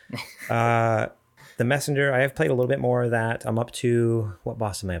turnipless. The Messenger, I have played a little bit more of that. I'm up to, what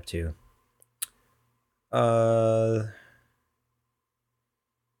boss am I up to? The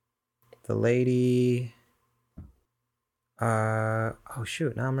lady. Oh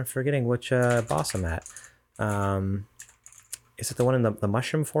shoot! Now I'm forgetting which boss I'm at. Is it the one in the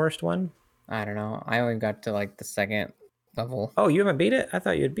mushroom forest one? I don't know. I only got to like the second level. Oh, you haven't beat it? I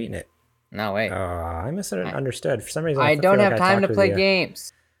thought you had beaten it. No way. I misunderstood. For some reason, I don't feel have like time to talked with play you.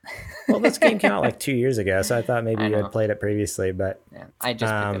 games. Well, this game came out like 2 years ago, so I thought maybe I you know. had played it previously. But Yeah, I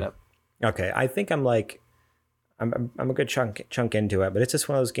just picked it up. okay, I think I'm a good chunk into it, but it's just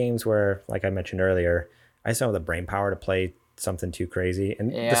one of those games where, like I mentioned earlier, I just don't have the brain power to play something too crazy,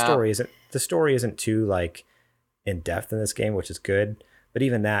 and Yeah. the story isn't too like in depth in this game, which is good. But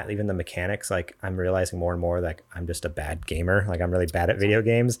even the mechanics, like I'm realizing more and more like I'm just a bad gamer. Like I'm really bad at video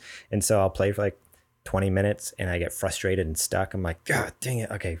games, and so I'll play for like 20 minutes and I get frustrated and stuck. I'm like, God dang it!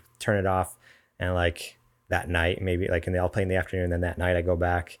 Okay, turn it off, and like that night, maybe like I'll play in the afternoon, and then that night I go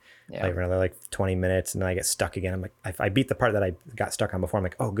back. Yeah. Like for another like 20 minutes, and then I get stuck again. I'm like, if I beat the part that I got stuck on before, I'm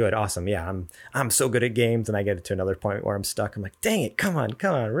like, oh, good, awesome, yeah, I'm so good at games. And I get to another point where I'm stuck. I'm like, dang it, come on,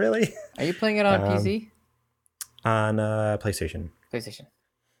 really? Are you playing it on PC? On PlayStation. PlayStation.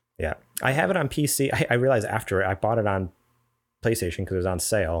 Yeah, I have it on PC. I realized after I bought it on PlayStation because it was on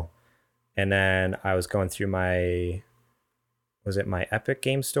sale, and then I was going through was it my Epic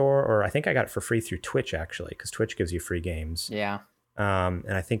Game Store, or I think I got it for free through Twitch actually, because Twitch gives you free games. Yeah.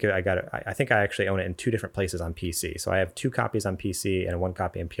 And I think I got it. I think I actually own it in 2 different places on PC. So I have 2 copies on PC and 1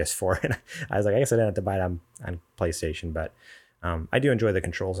 copy on PS4. And I was like, I guess I didn't have to buy it on PlayStation, but I do enjoy the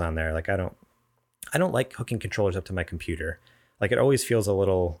controls on there. Like I don't like hooking controllers up to my computer. Like it always feels a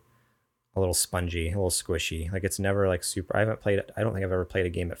little spongy, a little squishy. Like it's never like super. I don't think I've ever played a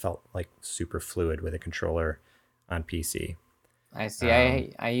game that felt like super fluid with a controller on PC. I see.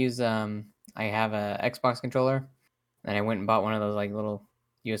 I use I have a Xbox controller, and I went and bought one of those like little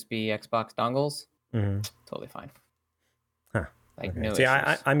USB Xbox dongles. Mm-hmm. Totally fine. Huh. Like Okay. no See,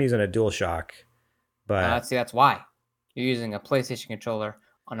 issues. I'm using a DualShock, but That's why you're using a PlayStation controller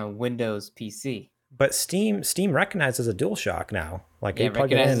on a Windows PC. but Steam recognizes a DualShock now. Like Yeah, they it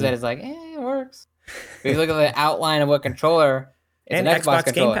plug it recognizes in. that it's like, it works. If you look at the outline of what controller, it's And an Xbox Xbox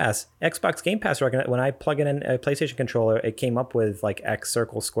controller. Game Pass. Xbox Game Pass when I plug in a PlayStation controller, it came up with like X,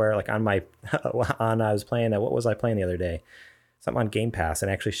 circle, square, like on my I was playing what was I playing the other day? Something on Game Pass, and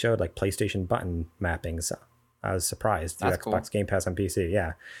actually showed like PlayStation button mappings. I was surprised through That's Xbox cool. Game Pass on PC.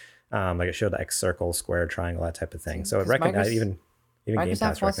 Yeah, like it showed the X, circle, square, triangle, that type of thing. So it 'Cause recognized Microsoft- even Game Microsoft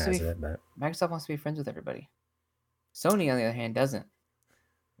Pass wants to be- recognizes it. But Microsoft wants to be friends with everybody. Sony, on the other hand, doesn't.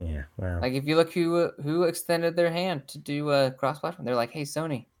 yeah, well, Like if you look who extended their hand to do a cross-platform, they're like, "Hey,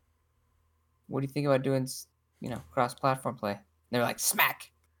 Sony, what do you think about doing, cross-platform play?" And they're like,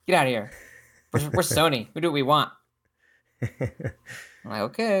 "Smack, get out of here. We're Sony. We do what we want." I'm like,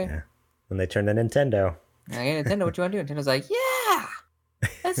 "Okay." Yeah. When they turned to Nintendo, I'm like, "Hey, Nintendo, what you want to do?" Nintendo's like, "Yeah,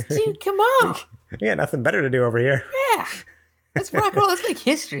 let's do. Come on, we got nothing better to do over here. yeah, let's rock and roll. Let's make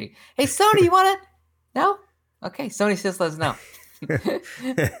history." Hey, Sony, you want to? No? Okay, Sony says let's know. I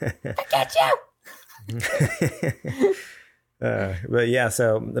got you. But yeah,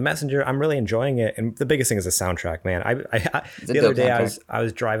 so the Messenger, I'm really enjoying it, and the biggest thing is the soundtrack, man. It's a The other dope day soundtrack. I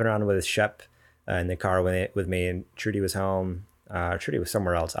was driving around with Shep in the car with me, and Trudy was home. Trudy was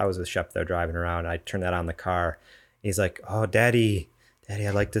somewhere else. I was with Shep there driving around. I turned that on in the car. He's like, "Oh, Daddy, I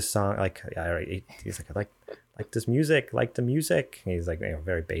like this song. Like, he's like, I like this music. Like the music." And he's like,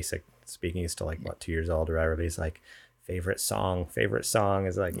 very basic speaking. He's still like 2 years old or whatever. But he's like, favorite song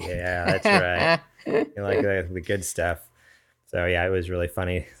is like, yeah, that's right. You like the good stuff. So yeah, it was really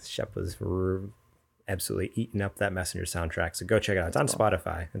funny. Shep was absolutely eating up that Messenger soundtrack. So go check it out. It's on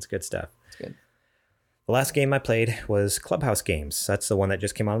Spotify. It's good stuff. It's good. The last game I played was Clubhouse Games. That's the one that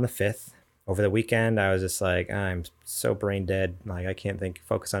just came out on the 5th. Over the weekend, I was just like, I'm so brain dead. Like I can't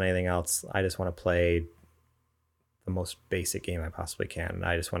focus on anything else. I just want to play the most basic game I possibly can. And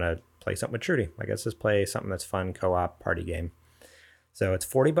I just want to play something with Trudy. I guess just play something that's fun, co-op party game. So it's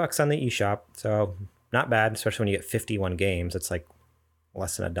 $40 on the eShop. So not bad, especially when you get 51 games. It's like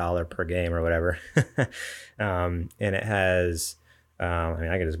less than $1 per game or whatever. And it has, I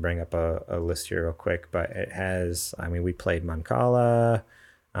can just bring up a list here real quick, but it has, we played Mancala.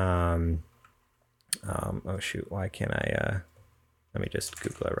 Oh shoot, why can't I, let me just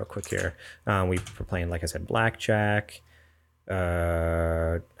Google it real quick here. We were playing, like I said, Blackjack.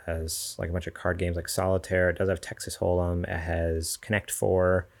 Has like a bunch of card games like Solitaire. It does have Texas Hold'em. It has Connect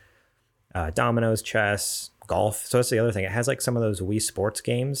 4. dominoes, chess, golf. So that's the other thing. It has like some of those Wii Sports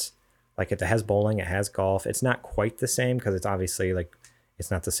games. Like it has bowling, it has golf. It's not quite the same because it's obviously like it's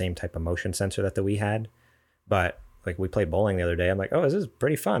not the same type of motion sensor that the Wii had. But like we played bowling the other day. I'm like, oh, this is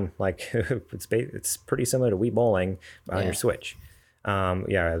pretty fun. Like it's pretty similar to Wii Bowling on your Switch.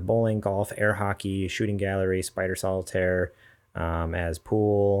 Yeah, bowling, golf, air hockey, shooting gallery, spider solitaire, as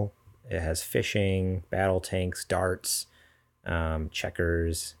pool. It has fishing, battle tanks, darts,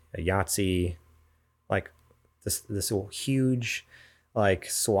 checkers, a Yahtzee, like this huge like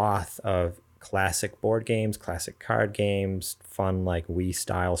swath of classic board games, classic card games, fun like Wii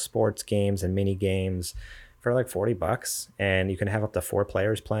style sports games and mini games for like $40, and you can have up to 4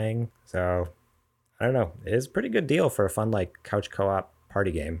 players playing. So I don't know, it is a pretty good deal for a fun like couch co-op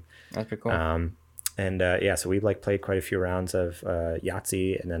party game. That's pretty cool. And yeah, so we like played quite a few rounds of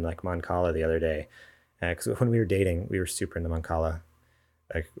Yahtzee and then like Mancala the other day, because when we were dating, we were super into Mancala.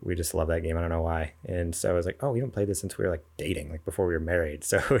 Like we just love that game. I don't know why. And so I was like, oh, we haven't played this since we were like dating, like before we were married.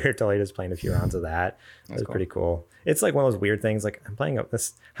 So we were totally just playing a few rounds of that. It was cool. Pretty cool. It's like one of those weird things. Like I'm playing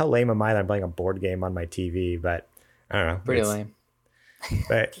this. How lame am I that I'm playing a board game on my TV? But I don't know. Pretty lame.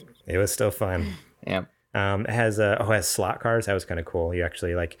 But it was still fun. Yeah. It has slot cars. That was kind of cool. You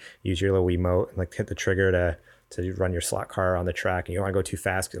actually like use your little Wiimote and like hit the trigger to run your slot car on the track, and you don't want to go too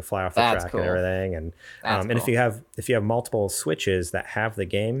fast because you'll fly off the track and everything. And and if you have multiple switches that have the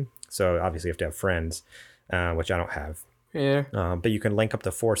game, so obviously you have to have friends, which I don't have. Yeah. But you can link up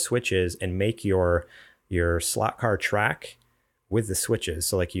to 4 switches and make your slot car track with the switches.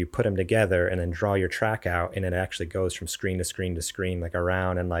 So like you put them together and then draw your track out, and it actually goes from screen to screen to screen, like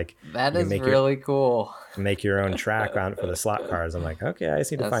around, and like that is really cool. Make your own track on for the slot cars. I'm like, okay, I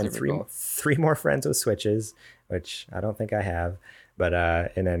just need to find three more friends with switches, which I don't think I have. But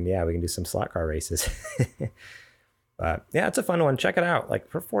and then yeah, we can do some slot car races. But yeah, it's a fun one. Check it out. Like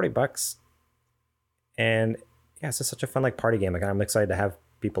for $40. And yeah, it's just such a fun like party game. Like I'm excited to have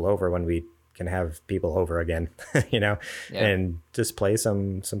people over when we can have people over again, and just play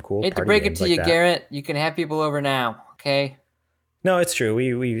some cool. Hate to break it to you, Garrett. You can have people over now, okay? No, it's true.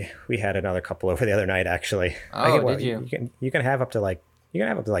 We had another couple over the other night, actually. Oh, did you? You can have up to like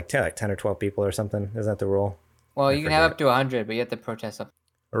 10 or 12 people or something. Isn't that the rule? Well, you can have up to 100, but you have to protest them.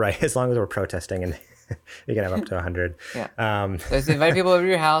 Right, as long as we're protesting, and you can have up to 100. Yeah. So invite people over to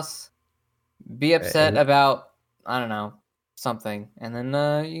your house. Be upset about, I don't know, something, and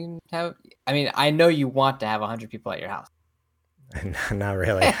then you can have. I mean, I know you want to have 100 people at your house. Not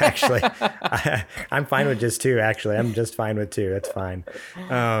really, actually. I'm fine with just 2. Actually, I'm just fine with 2. That's fine.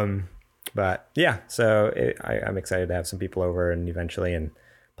 But yeah, so I'm excited to have some people over and eventually and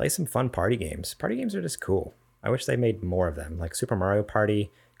play some fun party games. Party games are just cool. I wish they made more of them. Like Super Mario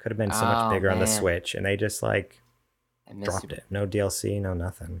Party could have been so much bigger on the Switch, and they just like dropped it. No DLC, no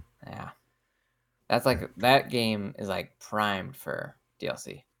nothing. Yeah. That's like, that game is like primed for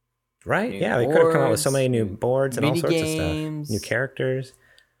DLC. Right? Yeah, they could have come out with so many new boards and all sorts of stuff. New characters.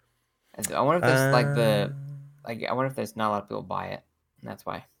 I wonder if there's I wonder if there's not a lot of people buy it, and that's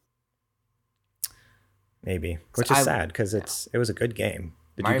why. Maybe, which is sad because it was a good game.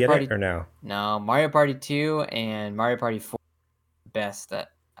 Did Mario you get Party, it or no? No, Mario Party 2 and Mario Party 4 best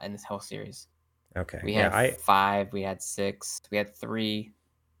in this whole series. Okay. We had 5, we had 6, we had 3.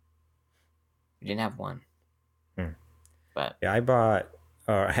 We didn't have 1. But yeah, I bought.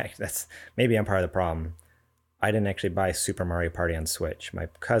 Oh, that's maybe I'm part of the problem. I didn't actually buy Super Mario Party on Switch. My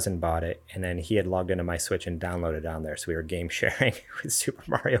cousin bought it, and then he had logged into my Switch and downloaded it on there. So we were game sharing with Super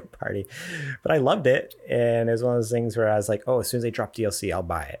Mario Party. But I loved it, and it was one of those things where I was like, oh, as soon as they drop DLC, I'll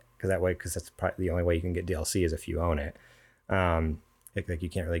buy it. Because that's probably the only way you can get DLC is if you own it. Like you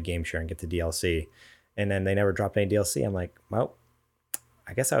can't really game share and get the DLC. And then they never dropped any DLC. I'm like, well,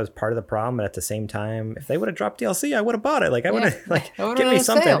 I guess I was part of the problem, but at the same time, if they would have dropped DLC, I would have bought it. Like I would have give me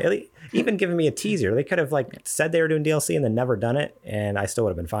something, even giving me a teaser. They could have said they were doing DLC and then never done it, and I still would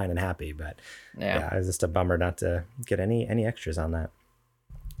have been fine and happy. But yeah, it was just a bummer not to get any extras on that.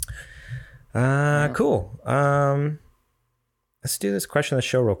 Cool. Let's do this question of the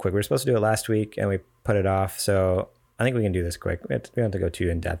show real quick. We were supposed to do it last week and we put it off, so I think we can do this quick. We don't have to go too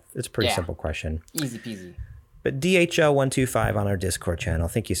in depth. It's a pretty simple question. Easy peasy. But DHL125 on our Discord channel,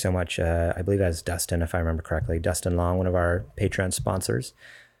 thank you so much. I believe that's Dustin, if I remember correctly. Dustin Long, one of our Patreon sponsors.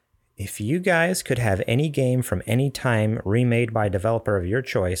 If you guys could have any game from any time remade by a developer of your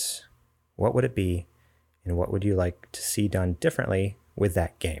choice, what would it be? And what would you like to see done differently with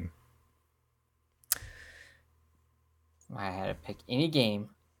that game? I had to pick any game.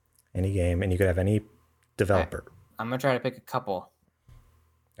 Any game, and you could have any developer. I'm going to try to pick a couple.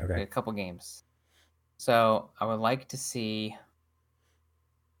 Okay. A couple games. So I would like to see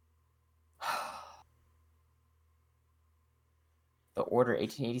The Order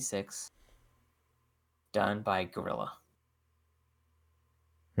 1886, done by Guerrilla.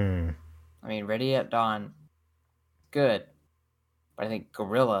 Hmm. I mean, Ready at Dawn, good, but I think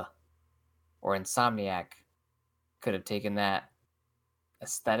Guerrilla or Insomniac could have taken that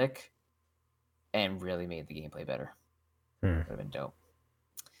aesthetic and really made the gameplay better. Hmm. Would have been dope.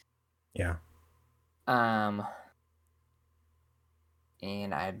 Yeah. And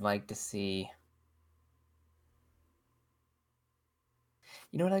I'd like to see.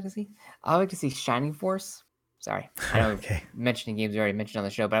 You know what I'd like to see? I'd like to see Shining Force. Sorry, I know Okay. mentioning games we already mentioned on the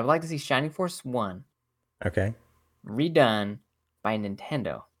show, but I would like to see Shining Force 1 Okay. redone by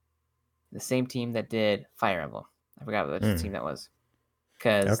Nintendo, the same team that did Fire Emblem. I forgot what team that was,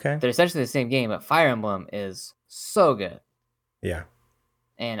 because Okay. they're essentially the same game, but Fire Emblem is so good, Yeah.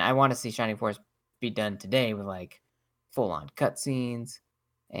 and I want to see Shining Force be done today with like full-on cutscenes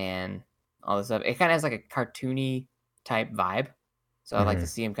and all this stuff. It kind of has like a cartoony type vibe, so I'd like to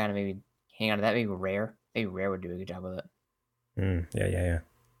see him kind of maybe hang on to that. Maybe Rare would do a good job with it. Yeah.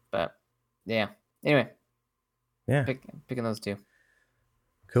 But yeah. Anyway, Yeah. picking those two.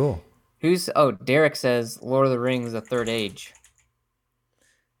 Cool. Derek says Lord of the Rings: The Third Age.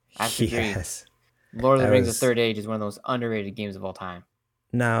 I have to agree. Yes. Lord of the Rings: The Third Age is one of those underrated games of all time.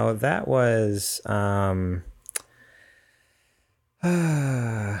 Now that was that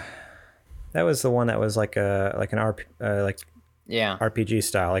was the one that was like an RPG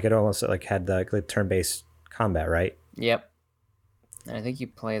style. Like it almost like had the turn-based combat, right? Yep. And I think you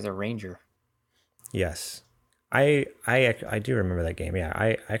play as a ranger. Yes. I do remember that game. Yeah,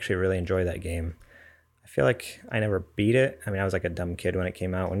 I actually really enjoy that game. I feel like I never beat it. I mean, I was like a dumb kid when it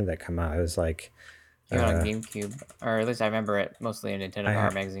came out. When did that come out? It was like It came out on GameCube, or at least I remember it mostly in Nintendo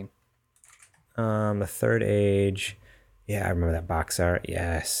Power Magazine. The Third Age. Yeah, I remember that box art.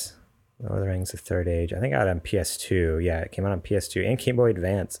 Yes. Lord of the Rings: The Third Age. I think I got it on PS2. Yeah, it came out on PS2 and Game Boy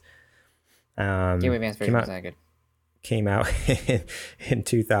Advance. Game Boy Advance version was not good. Came out in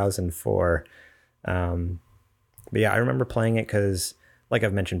 2004. But yeah, I remember playing it because, like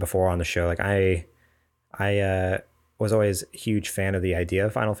I've mentioned before on the show, like I was always a huge fan of the idea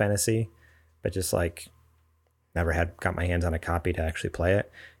of Final Fantasy, but just like never got my hands on a copy to actually play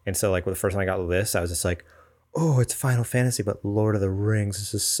it. And so like the first time I got this, I was just like, oh, it's Final Fantasy, but Lord of the Rings.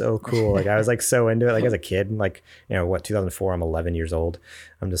 This is so cool. Like I was like so into it. Like as a kid, like, 2004, I'm 11 years old.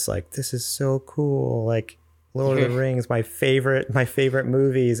 I'm just like, this is so cool. Like Lord of the Rings, my favorite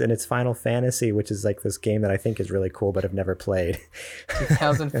movies, and it's Final Fantasy, which is like this game that I think is really cool, but I've never played.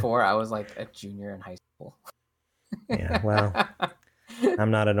 2004, I was like a junior in high school. Yeah, well,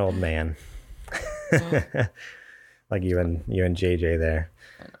 I'm not an old man. Like you and JJ there.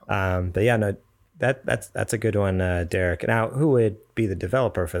 But yeah, no, that's a good one, Derek. Now, who would be the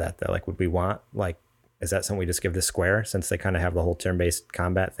developer for that though? Like, would we want is that something we just give to Square since they kind of have the whole turn-based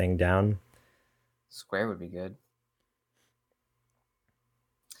combat thing down? Square would be good.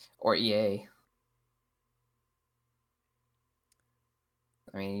 Or EA.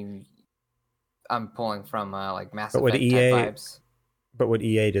 I mean, I'm pulling from like Mass Effect type vibes. But would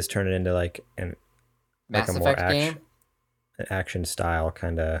EA just turn it into like a more action style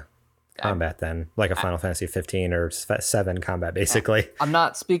kind of combat then? Like a Final Fantasy 15 or 7 combat, basically. I'm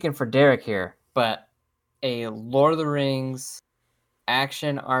not speaking for Derek here, but a Lord of the Rings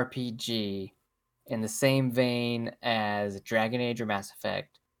action RPG in the same vein as Dragon Age or Mass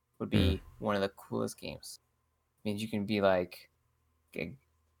Effect would be one of the coolest games. It means you can be like you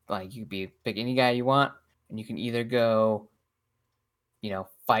could pick any guy you want, and you can either go,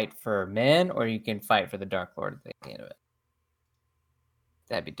 fight for men, or you can fight for the Dark Lord at the end of it.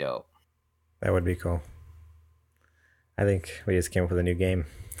 That'd be dope. That would be cool. I think we just came up with a new game.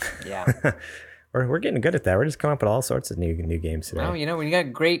 Yeah. We're getting good at that. We're just coming up with all sorts of new games today. Well, when you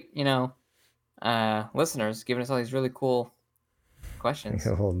got great, listeners giving us all these really cool questions.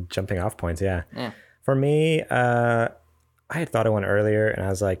 Little jumping off points, yeah. Yeah. For me, I had thought of one earlier, and I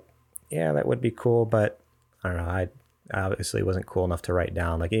was like, yeah, that would be cool, but I don't know. I obviously wasn't cool enough to write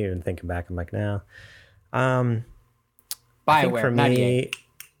down. Like, even thinking back, I'm like, no. BioWare, for me,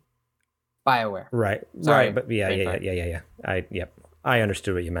 BioWare. Right. Sorry, right. But yeah. I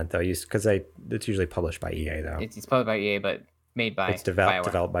understood what you meant though. Because it's usually published by EA though. It's published by EA, but made by it's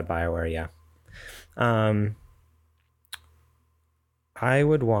developed by BioWare. Yeah. I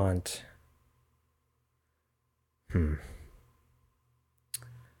would want.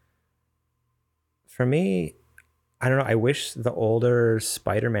 For me, I don't know. I wish the older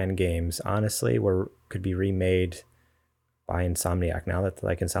Spider-Man games, honestly, could be remade by Insomniac. Now that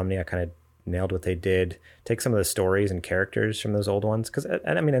Insomniac kind of nailed what they did, take some of the stories and characters from those old ones,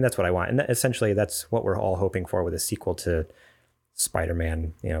 and that's what I want. And essentially, that's what we're all hoping for with a sequel to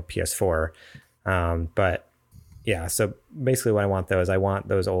Spider-Man, PS4. But yeah, so basically what I want though is I want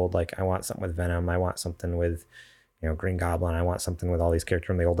those old, like I want something with Venom. I want something with, Green Goblin. I want something with all these characters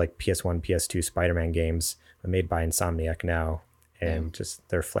from the old like PS1, PS2 Spider-Man games made by Insomniac now, and just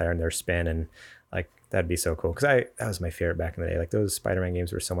their flair and their spin, and like that'd be so cool. Because that was my favorite back in the day. Like those Spider-Man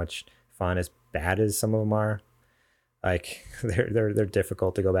games were so much fun, as bad as some of them are. Like they're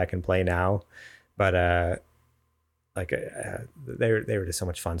difficult to go back and play now, but they were just so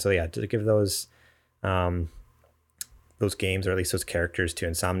much fun. So yeah, to give those games, or at least those characters, to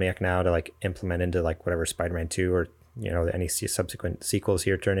Insomniac now to like implement into like whatever Spider-Man 2 or any subsequent sequels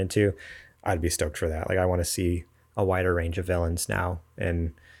here turn into, I'd be stoked for that. Like I want to see a wider range of villains now,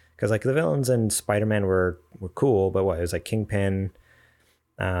 and because like the villains in Spider-Man were cool, but it was like Kingpin,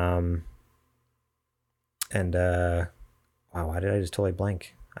 and wow, why did I just totally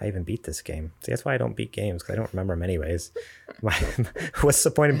blank? I even beat this game. See, that's why I don't beat games, because I don't remember them anyways. What's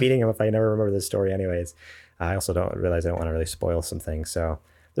the point of beating them if I never remember the story anyways? I also don't realize I don't want to really spoil some things. So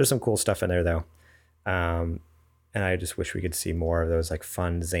there's some cool stuff in there though. And I just wish we could see more of those like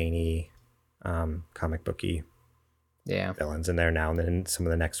fun, zany, comic booky villains in there now, and then in some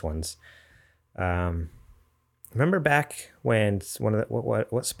of the next ones. Remember back when one of the,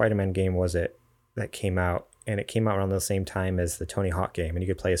 what Spider-Man game was it that came out? And it came out around the same time as the Tony Hawk game, and you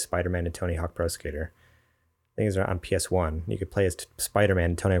could play as Spider-Man and Tony Hawk Pro Skater. I think it was on PS1. You could play as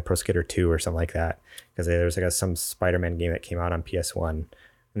Spider-Man and Tony Hawk Pro Skater 2 or something like that, because there was like some Spider-Man game that came out on PS1, and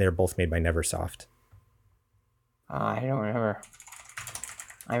they were both made by Neversoft. I don't remember.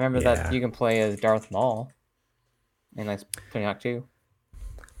 I remember that you can play as Darth Maul in like Tony Hawk 2.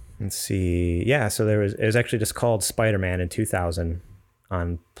 Let's see. Yeah, so it was actually just called Spider-Man in 2000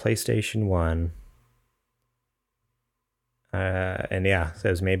 on PlayStation 1. And yeah, so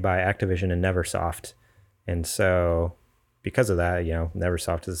it was made by Activision and Neversoft. And so because of that,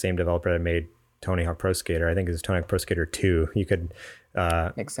 Neversoft is the same developer that made Tony Hawk Pro Skater. I think it was Tony Hawk Pro Skater 2. You could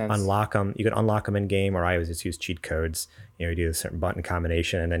unlock them. You could unlock them in game, or I always just use cheat codes. You do a certain button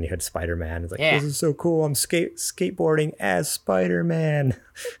combination, and then you had Spider-Man. It's like, this is so cool. I'm skateboarding as Spider-Man.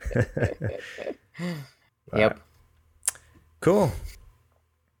 Yep. Cool.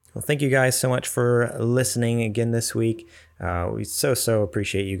 Well, thank you guys so much for listening again this week. We so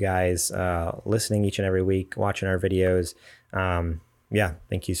appreciate you guys listening each and every week, watching our videos.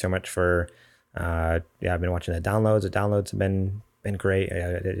 Thank you so much for I've been watching the downloads. The downloads have been great.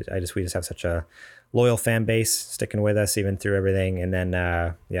 We just have such a loyal fan base sticking with us even through everything. And then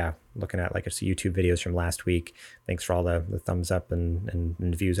looking at like it's YouTube videos from last week. Thanks for all the thumbs up and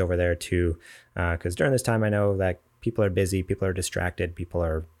views over there too. Because during this time, I know that people are busy, people are distracted,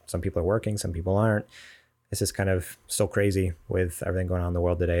 some people are working, some people aren't. This is kind of still crazy with everything going on in the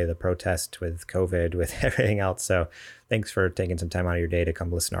world today, the protest with COVID, with everything else. So thanks for taking some time out of your day to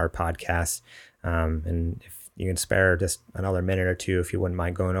come listen to our podcast. And if you can spare just another minute or two, if you wouldn't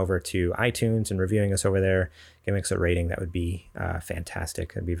mind going over to iTunes and reviewing us over there, giving us a rating, that would be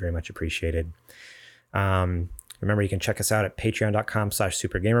fantastic. That'd be very much appreciated. Remember, you can check us out at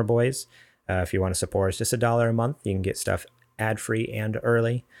patreon.com/supergamerboys. If you want to support us, just $1 a month, you can get stuff ad-free and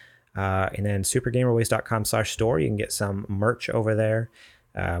early. And then supergamerboys.com/store, you can get some merch over there.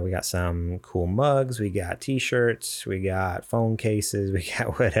 We got some cool mugs, we got t-shirts, we got phone cases, we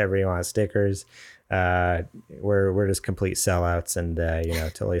got whatever you want, stickers. We're just complete sellouts, and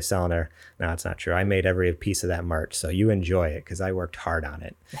totally selling our. No, it's not true. I made every piece of that merch, so you enjoy it because I worked hard on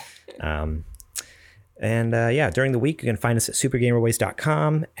it. During the week, you can find us at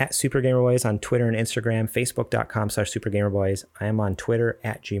supergamerboys.com, at supergamerboys on Twitter and Instagram, facebook.com/supergamerboys. I am on Twitter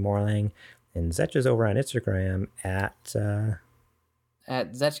at gmorlang, and Zetch is over on Instagram at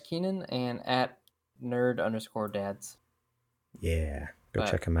Zetch Keenan and at nerd_dads. Yeah, go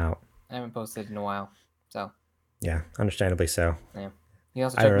check him out. I haven't posted in a while, so. Yeah, understandably so. Yeah. You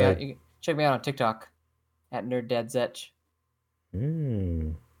also check me out on TikTok at nerddadzetch.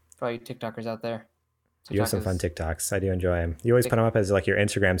 For all you TikTokers out there. You have some fun TikToks. I do enjoy them. You always put them up as like your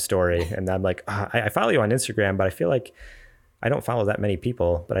Instagram story, and I'm like, I follow you on Instagram, but I feel like I don't follow that many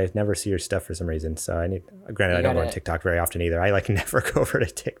people, but I never see your stuff for some reason. So I don't go on TikTok very often either. I like never go over to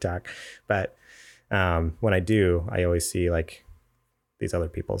TikTok, but when I do, I always see like these other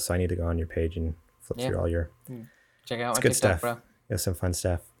people. So I need to go on your page and flip through all your. Check out my good TikTok, stuff, bro. You have some fun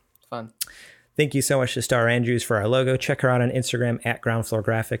stuff. It's fun. Thank you so much to Star Andrews for our logo. Check her out on Instagram at Ground Floor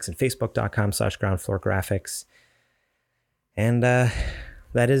Graphics and Facebook.com/Ground Floor Graphics. And that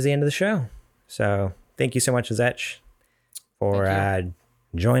is the end of the show. So thank you so much, Zetch, for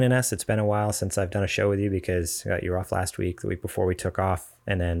joining us. It's been a while since I've done a show with you because you were off last week, the week before we took off.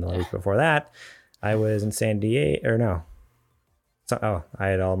 And then the week before that, I was in San Diego, or no. So, I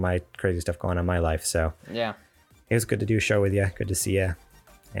had all my crazy stuff going on in my life. So Yeah. it was good to do a show with you. Good to see you.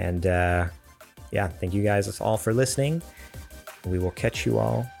 And yeah, thank you guys all for listening. We will catch you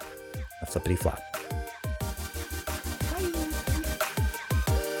all on Flippity Flop.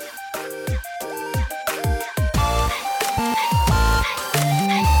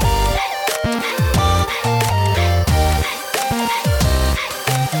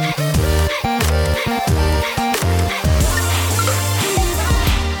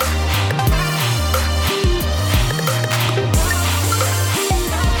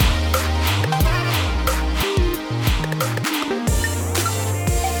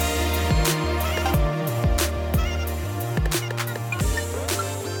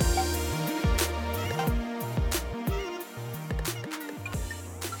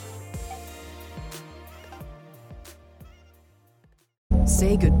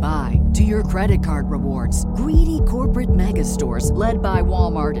 Say goodbye to your credit card rewards. Greedy corporate mega stores, led by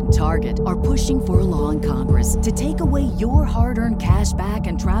Walmart and Target, are pushing for a law in Congress to take away your hard-earned cash back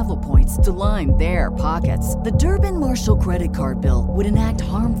and travel points to line their pockets. The Durbin-Marshall credit card bill would enact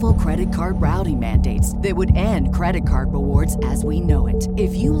harmful credit card routing mandates that would end credit card rewards as we know it.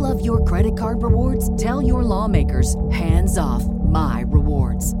 If you love your credit card rewards, tell your lawmakers, hands off my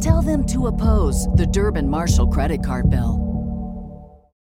rewards. Tell them to oppose the Durbin-Marshall credit card bill.